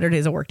because Saturday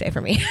is a work day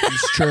for me.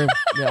 It's true.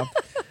 Yeah.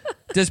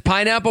 Does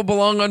pineapple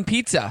belong on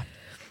pizza?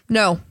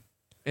 No.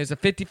 It's a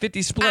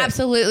 50-50 split.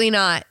 Absolutely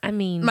not. I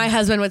mean, my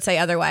husband would say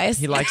otherwise.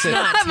 He likes it.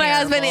 My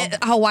husband,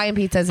 Hawaiian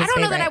pizza is his I don't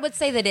know favorite. that I would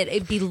say that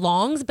it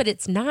belongs, but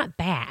it's not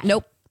bad.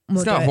 Nope.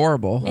 It's not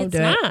horrible. It's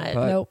not.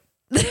 Nope.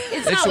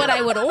 It's not what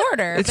I would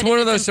order. It's but one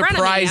if of those in front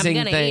of me, I'm surprising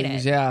gonna eat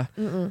things. it. Yeah.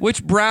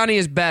 Which brownie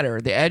is better,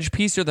 the edge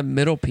piece or the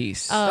middle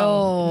piece?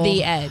 Oh,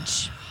 the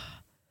edge.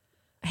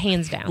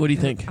 Hands down. What do you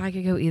think? I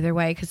could go either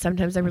way because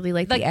sometimes I really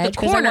like the edge. the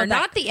 'cause I corner, want that-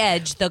 not the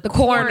edge. The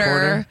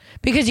corner.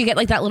 Because you get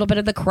like that little bit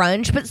of the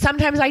crunch. But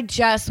sometimes I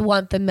just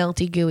want the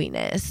melty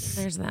gooiness.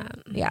 There's that.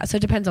 Yeah, so it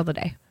depends on the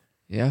day.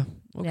 Yeah.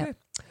 Okay.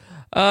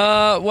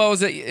 Yeah. What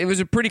was it? It was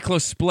a pretty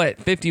close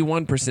split.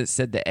 51%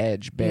 said the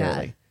edge,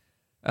 barely.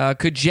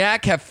 Could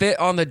Jack have fit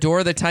on the door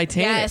of the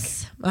Titanic?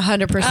 Yes,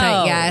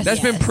 100%. Yes, That's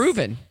been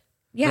proven.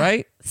 Yeah,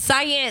 right.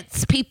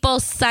 Science,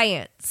 people,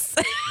 science.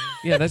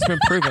 Yeah, that's been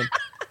proven.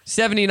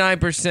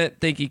 79%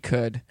 think he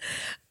could.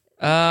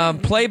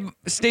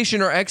 PlayStation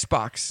or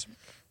Xbox?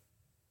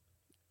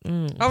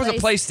 I was a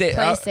PlayStation.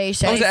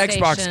 PlayStation. I was an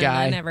Xbox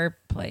guy. I never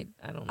played.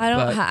 I don't. I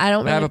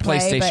don't I have really a play,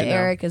 PlayStation but now.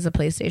 Eric is a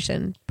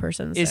PlayStation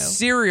person. Is So.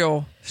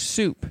 cereal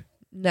soup?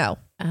 No.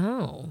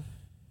 Oh.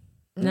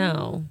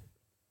 No.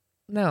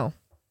 No.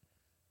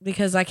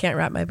 Because I can't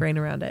wrap my brain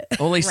around it.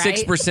 Only Right?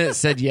 6%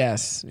 said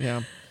yes.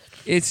 Yeah.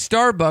 Is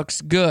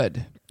Starbucks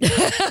good?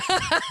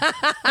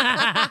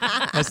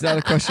 That's not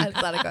a question.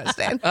 That's not a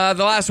question.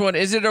 The last one.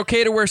 Is it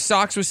okay to wear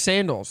socks with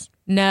sandals?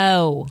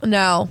 No.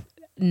 No.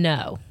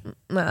 No.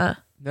 Uh-uh.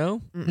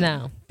 No?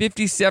 No.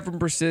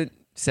 57%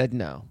 said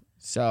no.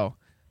 So,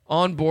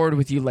 on board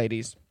with you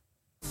ladies.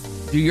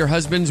 Do your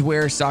husbands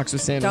wear socks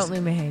with sandals? Don't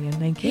leave me hanging.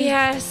 Thank you.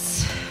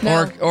 Yes.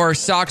 Or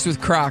socks with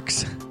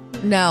Crocs?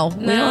 No.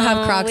 We don't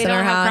have Crocs we in don't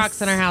our have house.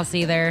 Crocs in our house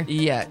either.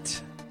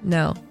 Yet.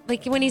 No.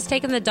 Like when he's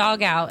taking the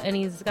dog out and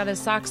he's got his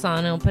socks on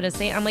and he'll put his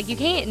sand. I'm like, you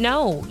can't.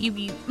 No, you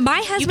my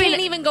you husband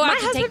can't even go out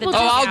to take the dog Oh,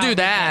 I'll out. do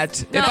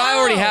that. No. If I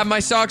already have my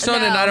socks on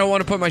and No. I don't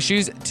want to put my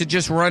shoes to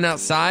just run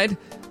outside,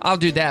 I'll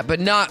do that, but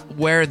not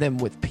wear them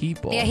with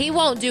people. Yeah, he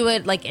won't do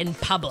it like in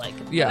public.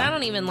 Yeah. But I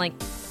don't even like.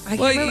 I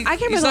Well, can't remember, I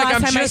can't he's remember like, the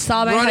I'm last time I just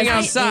saw my running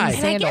husband outside. in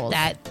And I get sandals.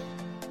 that.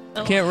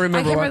 Can't I remember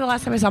can't what. remember the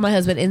last time I saw my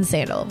husband in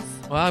sandals.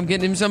 Well, I'm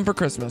getting him some for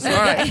Christmas. All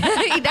right.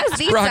 He does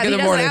need Rock some. in He the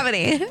doesn't morning. have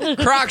any.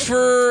 Crocs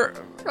for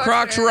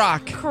Crocs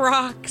rock.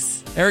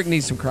 Crocs. Eric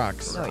needs some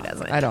Crocs. No, he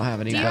doesn't. I don't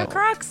have any. Do you have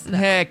Crocs?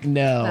 Heck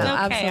no.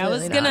 Okay, I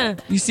was gonna.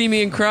 You see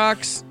me in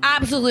Crocs?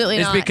 Absolutely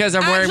It's not. because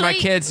I'm wearing my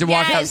kids to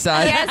walk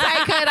outside. Yes,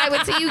 I could. I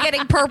would see you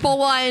getting purple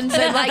ones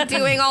and like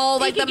doing all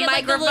like the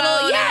microphone.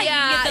 Little, you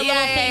get the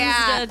little things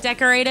to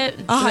decorate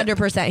it.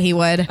 100% he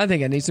would. I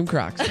think I need some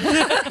Crocs.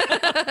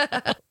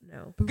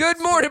 Good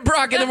morning,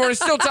 Brock in the morning.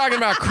 Still talking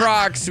about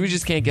Crocs. We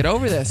just can't get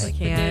over this. I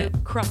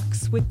can't.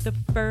 Crocs with the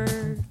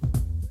fur.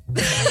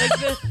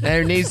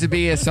 There needs to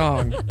be a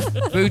song.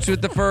 Boots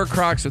with the fur,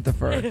 Crocs with the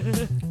fur.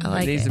 I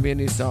like There needs to be a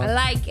new song. I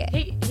like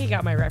it. He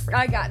got my reference.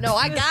 I got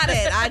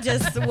it. I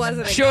just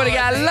wasn't. Shorty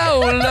got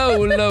low.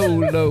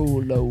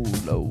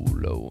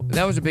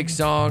 That was a big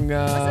song. When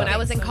I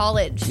was in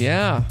college.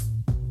 Yeah.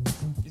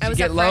 I was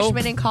a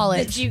freshman in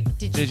college.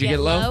 Did you get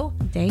low?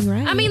 Dang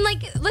right. I mean,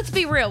 like, let's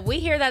be real. We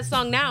hear that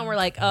song now and we're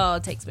like, oh,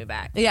 it takes me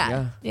back.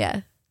 Yeah.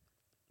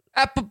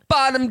 Apple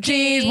bottom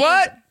jeans.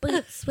 What?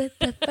 Boots with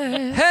the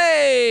fur.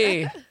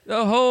 Hey,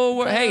 the whole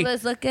world. Hey, I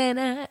was looking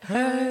at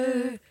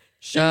her.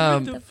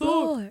 the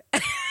floor.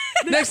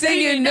 Next thing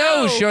you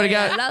know, Shorty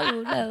got.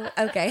 Low.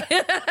 Okay.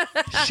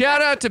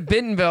 Shout out to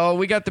Bentonville.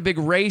 We got the big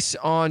race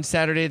on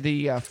Saturday.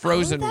 The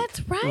Frozen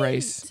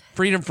race.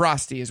 Freedom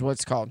Frosty is what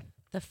it's called.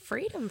 The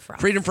Freedom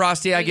Frosty. Freedom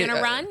Frosty. Are you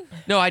gonna run?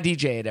 No, I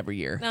DJ it every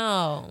year.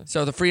 No.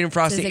 So the Freedom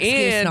Frosty It's his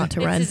excuse and not to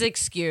run. It's his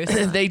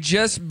excuse. they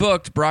just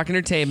booked Brock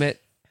Entertainment.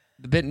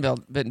 The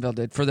Bentonville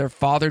did for their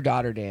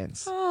father-daughter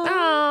dance,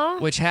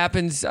 which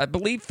happens, I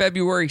believe,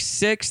 February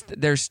 6th.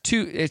 There's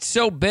two. It's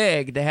so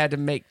big they had to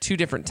make two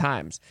different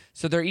times,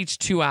 so they're each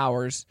 2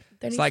 hours.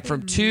 It's like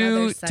from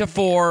 2 to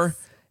 4,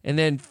 and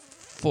then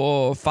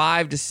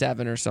 5 to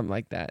 7 or something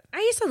like that. I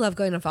used to love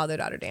going to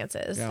father-daughter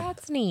dances. Yeah.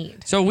 That's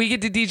neat. So we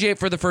get to DJ it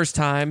for the first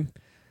time,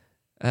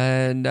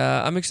 and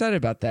I'm excited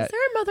about that. Is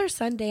there a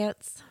mother-son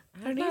dance?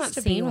 I've not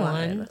seen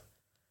one.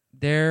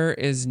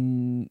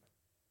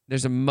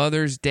 There's a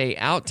Mother's Day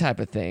Out type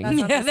of thing.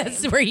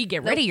 That's where you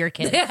get rid of your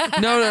kids.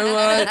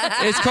 No,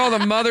 it's called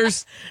a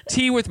Mother's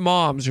Tea with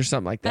Moms or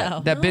something like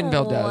that. That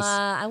Bentonville does.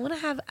 I want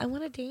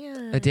to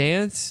dance. A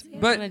dance?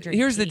 But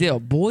here's the deal.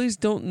 Boys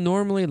don't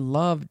normally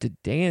love to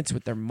dance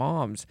with their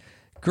moms.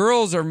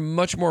 Girls are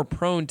much more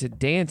prone to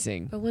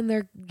dancing. But when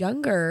they're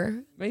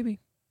younger,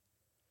 maybe.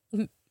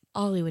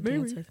 Ollie would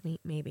dance with me,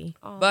 maybe.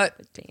 But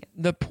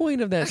the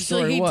point of that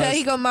story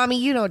he'd go, Mommy,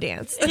 you don't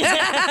dance.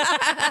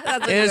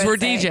 is we're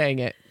DJing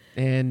it.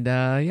 And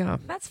yeah.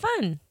 That's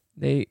fun.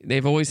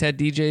 They've always had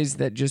DJs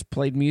that just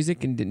played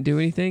music and didn't do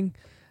anything.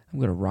 I'm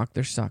going to rock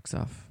their socks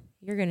off.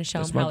 You're going to show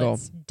That's them my how goal.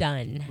 it's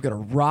done. We're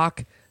going to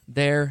rock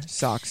their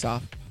socks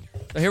off.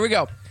 So here we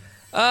go.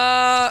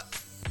 What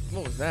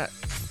was that?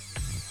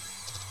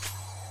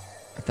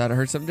 I thought I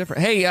heard something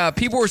different. Hey,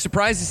 people were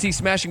surprised to see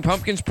Smashing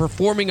Pumpkins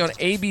performing on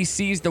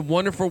ABC's The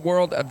Wonderful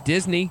World of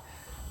Disney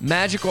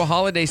Magical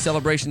Holiday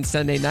Celebration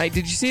Sunday night.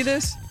 Did you see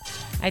this?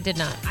 I did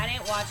not. I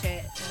didn't watch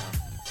it.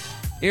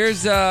 Here's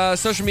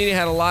social media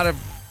had a lot of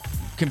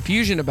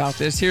confusion about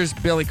this. Here's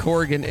Billy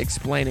Corgan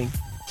explaining.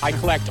 I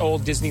collect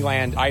old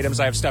Disneyland items.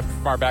 I have stuff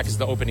as far back as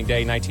the opening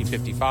day,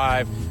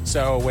 1955.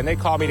 So when they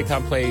call me to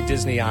come play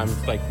Disney, I'm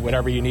like,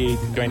 whatever you need.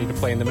 Do I need to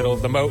play in the middle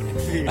of the moat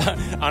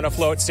on a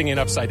float singing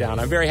Upside Down?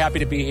 I'm very happy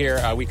to be here.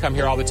 We come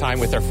here all the time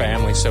with our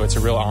family, so it's a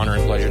real honor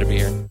and pleasure to be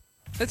here.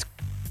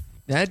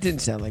 That didn't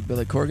sound like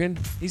Billy Corgan.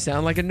 He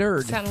sounded like a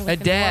nerd. Sounded like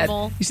a dad.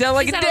 normal. You sound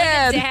like a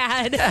dad.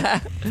 Like a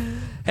dad.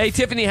 Hey,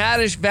 Tiffany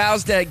Haddish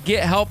vows to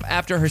get help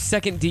after her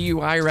second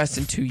DUI arrest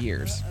in 2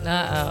 years.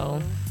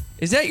 Uh-oh.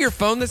 Is that your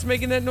phone that's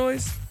making that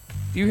noise?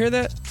 Do you hear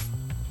that?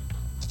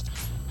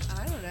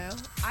 I don't know.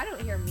 I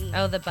don't hear me.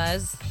 Oh, the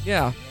buzz?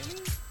 Yeah.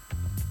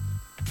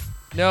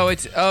 No,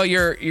 it's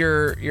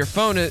your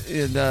phone.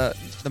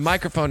 The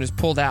microphone is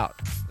pulled out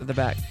of the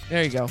back.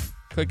 There you go.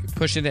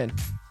 Push it in.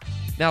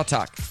 Now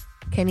talk.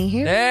 Can you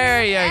hear me?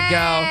 There you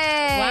go.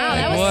 Wow,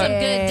 that was some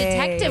good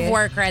detective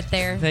work right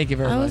there. Thank you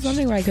very much. I was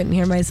wondering why I couldn't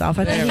hear myself.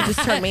 I thought you just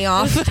turned me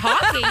off.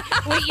 Talking.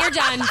 You're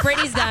done.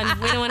 Brittany's done.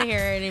 We don't want to hear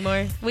it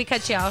anymore. We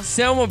cut you off.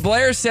 Selma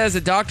Blair says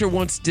a doctor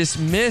once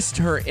dismissed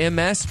her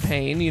MS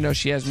pain. You know,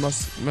 she has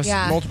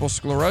multiple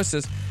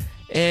sclerosis,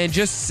 and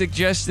just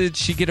suggested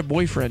she get a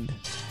boyfriend.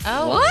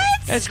 Oh, what?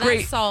 That's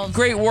great.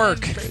 Great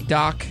work,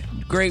 Doc.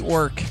 Great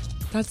work.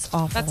 That's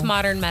awful. That's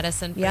modern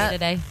medicine for you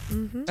today.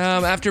 Mm-hmm.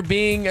 After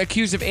being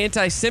accused of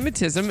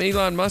anti-Semitism,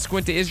 Elon Musk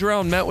went to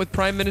Israel and met with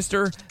Prime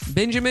Minister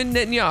Benjamin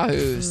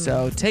Netanyahu.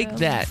 So take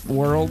that,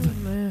 world.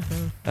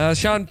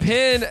 Sean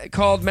Penn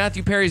called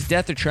Matthew Perry's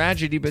death a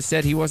tragedy, but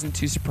said he wasn't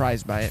too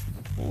surprised by it.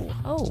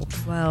 Oh,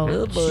 well,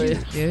 oh boy,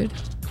 dude.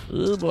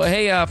 Oh boy.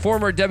 Hey,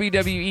 former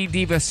WWE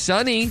diva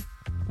Sunny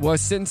was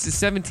sentenced to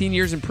 17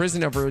 years in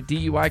prison over a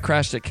DUI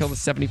crash that killed a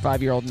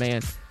 75-year-old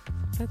man.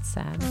 That's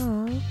sad.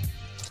 Aww.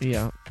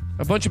 Yeah.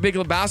 A bunch of Big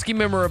Lebowski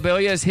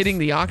memorabilia is hitting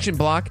the auction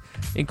block,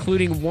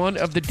 including one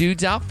of the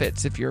dude's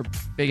outfits, if you're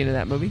big into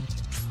that movie.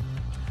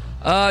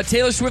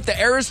 Taylor Swift, the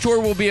Eras Tour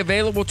will be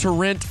available to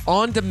rent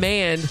on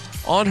demand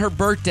on her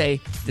birthday,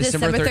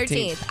 December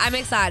 13th. I'm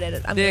excited.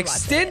 I'm The gonna watch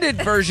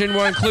extended version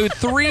will include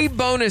 3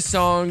 bonus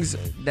songs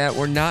that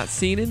were not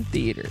seen in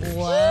theaters.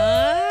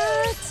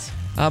 What?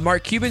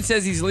 Mark Cuban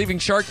says he's leaving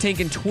Shark Tank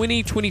in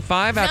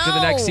 2025 after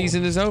the next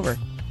season is over.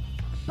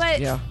 But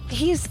Yeah.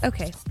 he's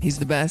okay. He's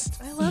the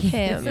best. I love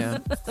him. Yeah.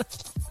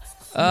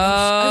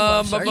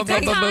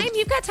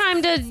 You've got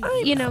time to,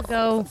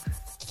 go.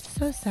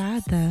 So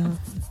sad though.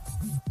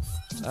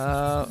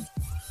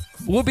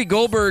 Whoopi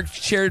Goldberg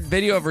shared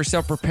video of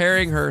herself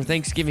preparing her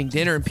Thanksgiving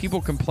dinner, and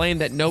people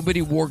complained that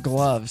nobody wore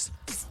gloves.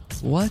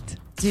 What?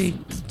 Do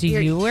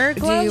you wear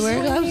gloves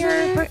when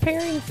you're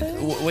preparing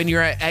food? When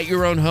you're at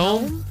your own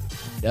home?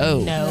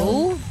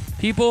 No.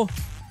 People,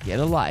 get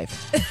a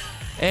life.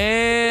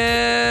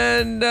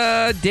 And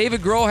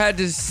David Grohl had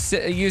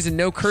to use a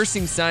no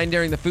cursing sign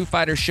during the Foo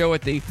Fighters show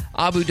at the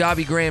Abu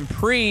Dhabi Grand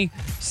Prix,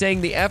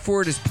 saying the F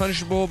word is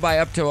punishable by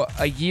up to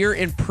a year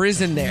in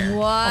prison there.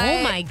 What?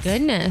 Oh my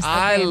goodness.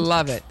 I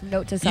love it.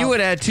 Note to self. You would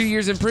have had 2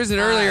 years in prison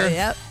earlier.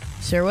 Yep.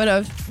 Sure would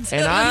have.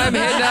 And I'm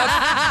hitting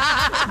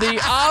up the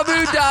Abu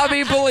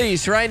Dhabi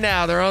police right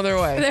now. They're on their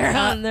way. They're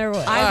on their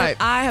way. right.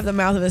 I have the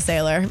mouth of a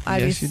sailor.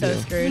 I'd Yes, be you so do.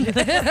 screwed.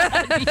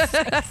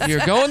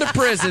 You're going to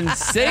prison.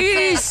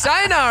 Say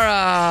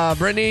sayonara,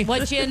 Brittany.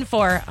 What you in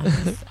for?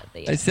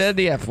 I said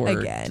the F word.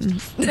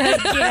 Again.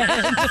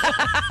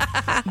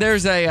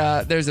 There's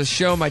a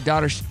show my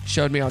daughter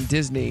showed me on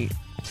Disney,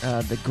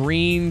 the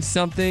Green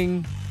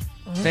something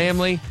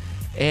family,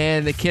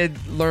 and the kid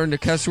learned a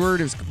cuss word.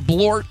 It was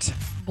blort.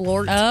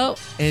 Blort. Oh.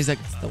 And he's like,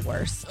 It's the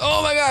worst.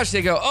 oh my gosh.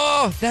 They go,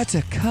 oh, that's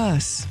a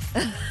cuss.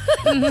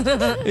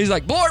 He's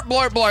like, blort,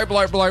 blort, blort,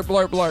 blort, blort,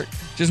 blort, blort.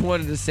 Just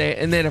wanted to say it.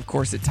 And then, of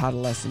course, it taught a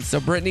lesson. So,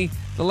 Brittany,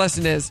 the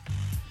lesson is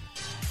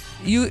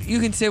you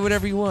can say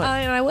whatever you want.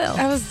 I will.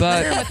 I was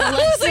But- wondering what the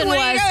lesson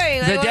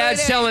was. The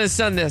dad's telling his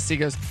son this. He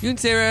goes, you can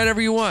say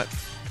whatever you want,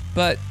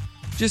 but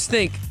just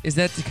think, is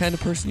that the kind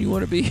of person you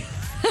want to be?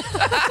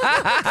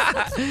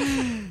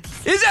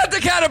 Is that the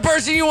kind of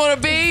person you want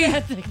to be?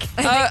 A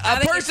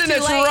person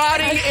that's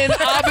rotting in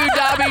Abu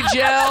Dhabi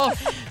jail?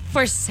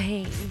 For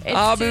saying.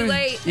 It's too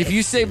late. If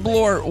you say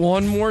blort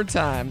one more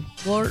time.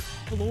 Blort.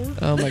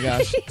 Oh my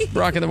gosh.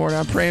 Brock in the morning.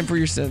 I'm praying for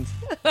your sins.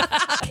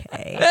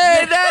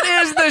 Hey,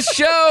 that is the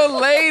show,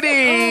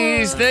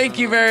 ladies. Thank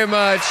you very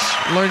much.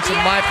 Learned some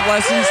life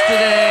lessons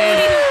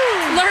today.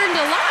 Learned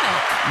a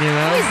lot. You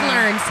know? Always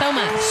learned so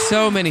much.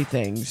 So many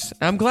things.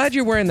 I'm glad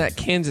you're wearing that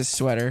Kansas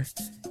sweater.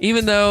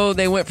 Even though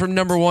they went from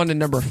number 1 to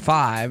number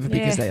 5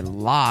 because they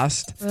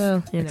lost.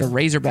 Well, The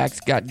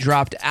Razorbacks got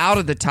dropped out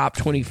of the top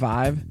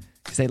 25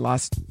 because they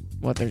lost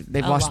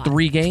they've lost lot.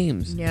 3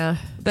 games. Yeah.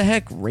 What the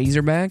heck,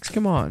 Razorbacks?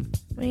 Come on.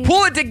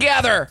 Pull it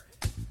together.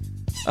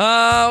 We've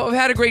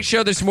had a great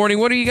show this morning.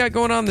 What do you got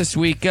going on this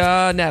week,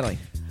 Natalie?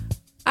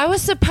 I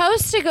was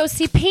supposed to go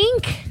see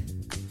Pink.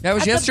 That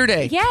was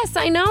yesterday. Yes,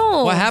 I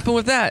know. What happened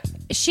with that?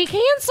 She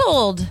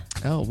canceled.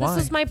 Oh, why?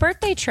 This was my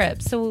birthday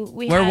trip, so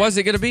Where was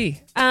it going to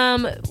be?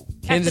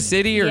 Kansas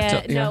City or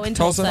no, in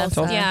Tulsa?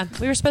 Tulsa. Yeah,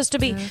 we were supposed to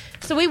be.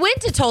 So we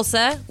went to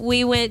Tulsa.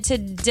 We went to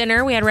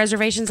dinner. We had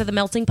reservations at the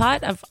Melting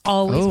Pot. I've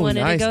always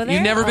wanted to go there.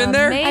 You've never been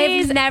there?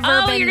 I've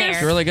never been there.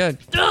 It's really good.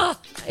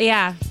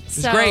 Yeah.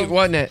 It's great,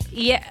 wasn't it?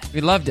 Yeah. We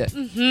loved it.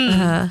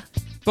 Mm-hmm.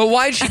 But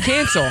why'd she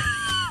cancel?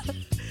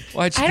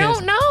 Why'd she I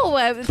cancel? don't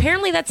know.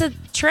 Apparently, that's a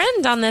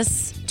trend on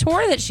this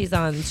tour that she's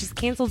on. She's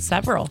canceled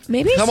several.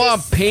 Maybe Come on,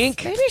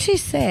 Pink. Maybe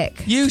she's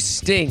sick. You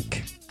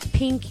stink.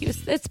 Pink.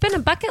 It's been a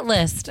bucket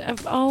list.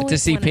 I've always To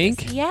see wanted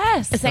Pink?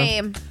 Yes.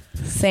 Same.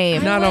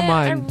 Not on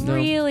mine. I no.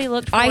 really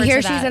looked forward I hear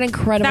to she's that. an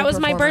incredible That was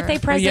my performer. birthday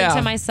present Yeah.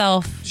 to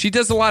myself. She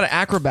does a lot of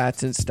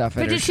acrobats and stuff.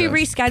 But at her did she shows.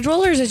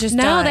 reschedule or is it just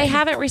No, done? they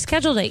haven't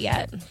rescheduled it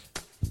yet.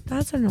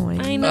 That's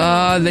annoying. I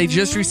know. They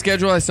just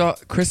rescheduled. I saw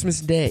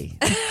Christmas Day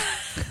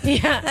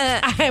Yeah,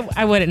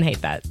 I wouldn't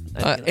hate that.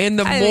 in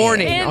the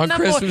morning on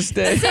Christmas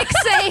Day. 6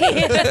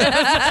 a.m.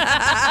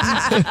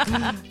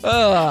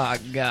 Oh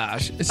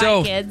gosh!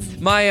 So kids.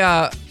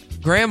 my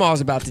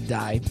grandma's about to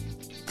die,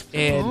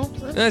 and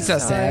that's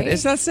not sad.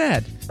 It's not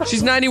sad.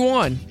 She's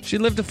 91. She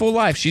lived a full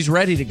life. She's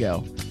ready to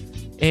go,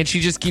 and she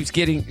just keeps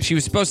getting. She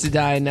was supposed to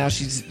die, and now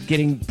she's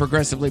getting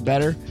progressively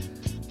better.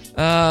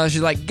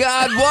 She's like,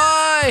 God,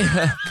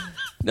 why?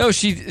 No,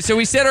 so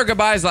we said our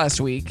goodbyes last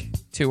week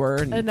to her,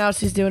 And now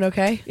she's doing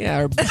okay?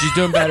 yeah, she's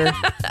doing better.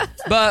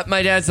 But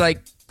my dad's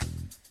like,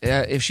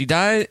 if she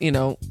died,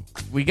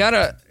 we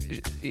gotta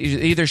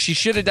either she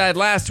should have died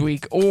last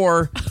week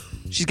or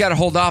she's got to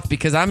hold off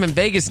because I'm in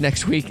Vegas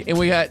next week, and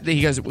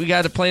he goes, we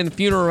got to plan the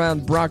funeral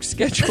around Brock's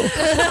schedule.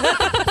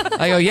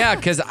 I go, yeah,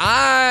 because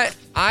I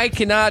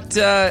cannot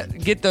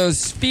get those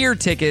Sphere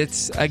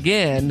tickets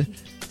again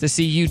to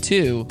see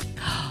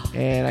U2,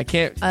 and I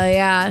can't.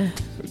 Yeah.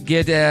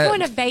 Get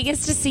Going to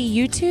Vegas to see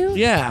you two?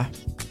 Yeah.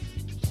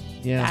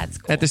 That's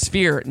cool. At the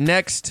Sphere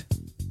next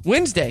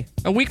Wednesday,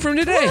 a week from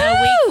today.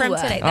 A week from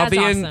today. I'll That's be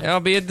awesome. I'll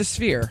be at the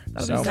Sphere.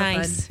 So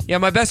Nice. yeah,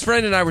 my best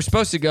friend and I were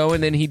supposed to go,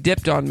 and then he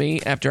dipped on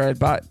me after I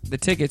bought the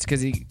tickets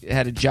because he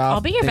had a job.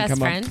 I'll be your didn't best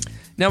come up. friend.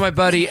 Now my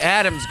buddy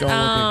Adam's going with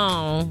me.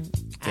 Oh.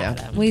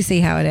 Yeah. We see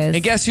how it is.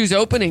 And guess who's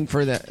opening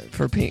for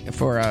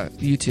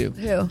U2?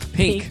 Who?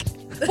 Pink.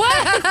 What?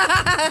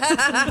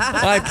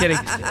 I'm kidding.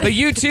 But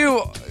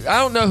U2, I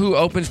don't know who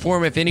opens for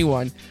them, if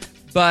anyone.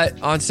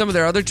 But on some of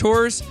their other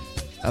tours,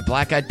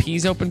 Black Eyed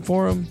Peas opened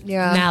for them.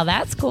 Yeah. Now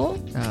that's cool.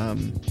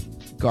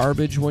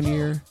 Garbage one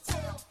year.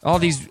 All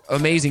these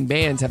amazing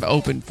bands have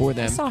opened for I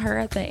them. saw her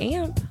at the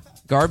Amp.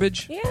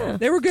 Garbage? Yeah.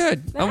 They were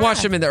good. I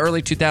watched them in the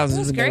early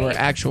 2000s, and they were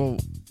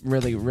great.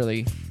 really,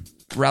 really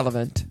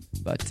relevant.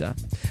 But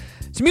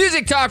it's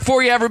music talk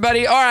for you,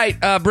 everybody. All right,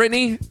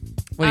 Brittany,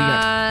 what do you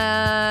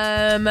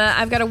got?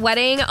 I've got a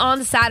wedding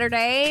on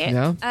Saturday.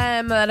 Yeah.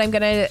 That I'm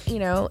gonna,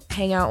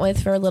 hang out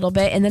with for a little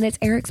bit, and then it's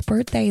Eric's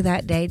birthday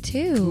that day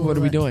too. What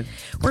are we doing?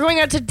 We're going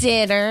out to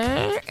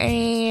dinner,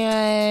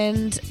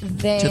 and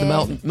then To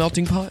the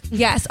melting pot?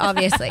 Yes,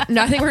 obviously.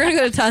 No, I think we're gonna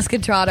go to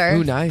Tuscan Trotter.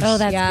 Ooh, nice. Oh,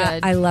 that's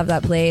good. I love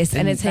that place,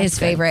 and it's his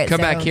favorite. Come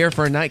so- back here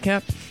for a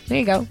nightcap? There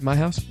you go. My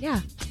house?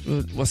 Yeah.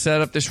 We'll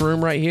set up this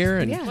room right here.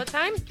 And Yeah. What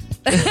time?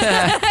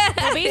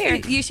 We'll be here.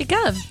 You should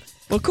come.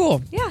 Well,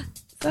 cool. Yeah.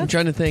 So I'm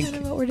trying to think. Kind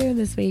of what we're doing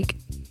this week.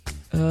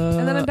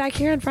 And then I'm back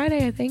here on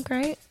Friday, I think,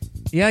 right?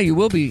 Yeah, you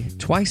will be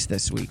twice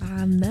this week.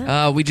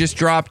 No. We just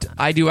dropped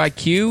I Do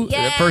IQ,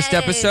 the first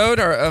episode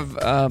of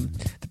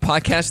the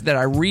podcast that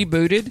I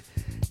rebooted.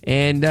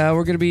 And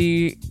we're going to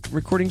be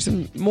recording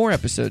some more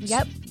episodes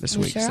this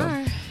week. Sure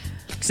are.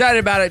 Excited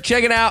about it.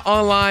 Check it out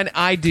online,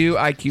 I Do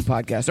IQ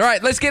Podcast. All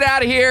right, let's get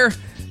out of here.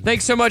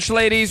 Thanks so much,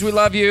 ladies. We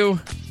love you.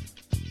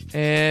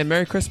 And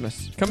Merry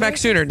Christmas. Come back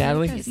sooner,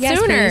 Natalie. Yes,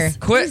 Sooner. please.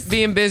 Quit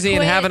being busy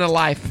and having a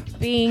life.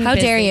 How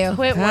dare you?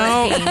 Quit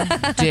How working.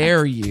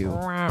 dare you?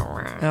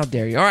 How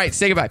dare you? All right,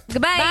 say goodbye.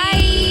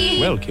 Goodbye.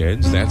 Well,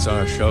 kids, that's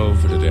our show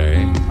for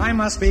today. I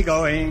must be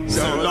going.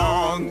 So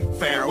long,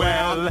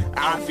 farewell,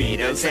 auf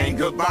Wiedersehen,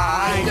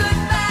 goodbye.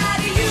 Goodbye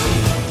to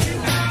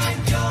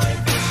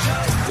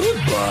you.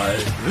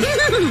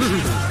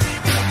 Goodbye.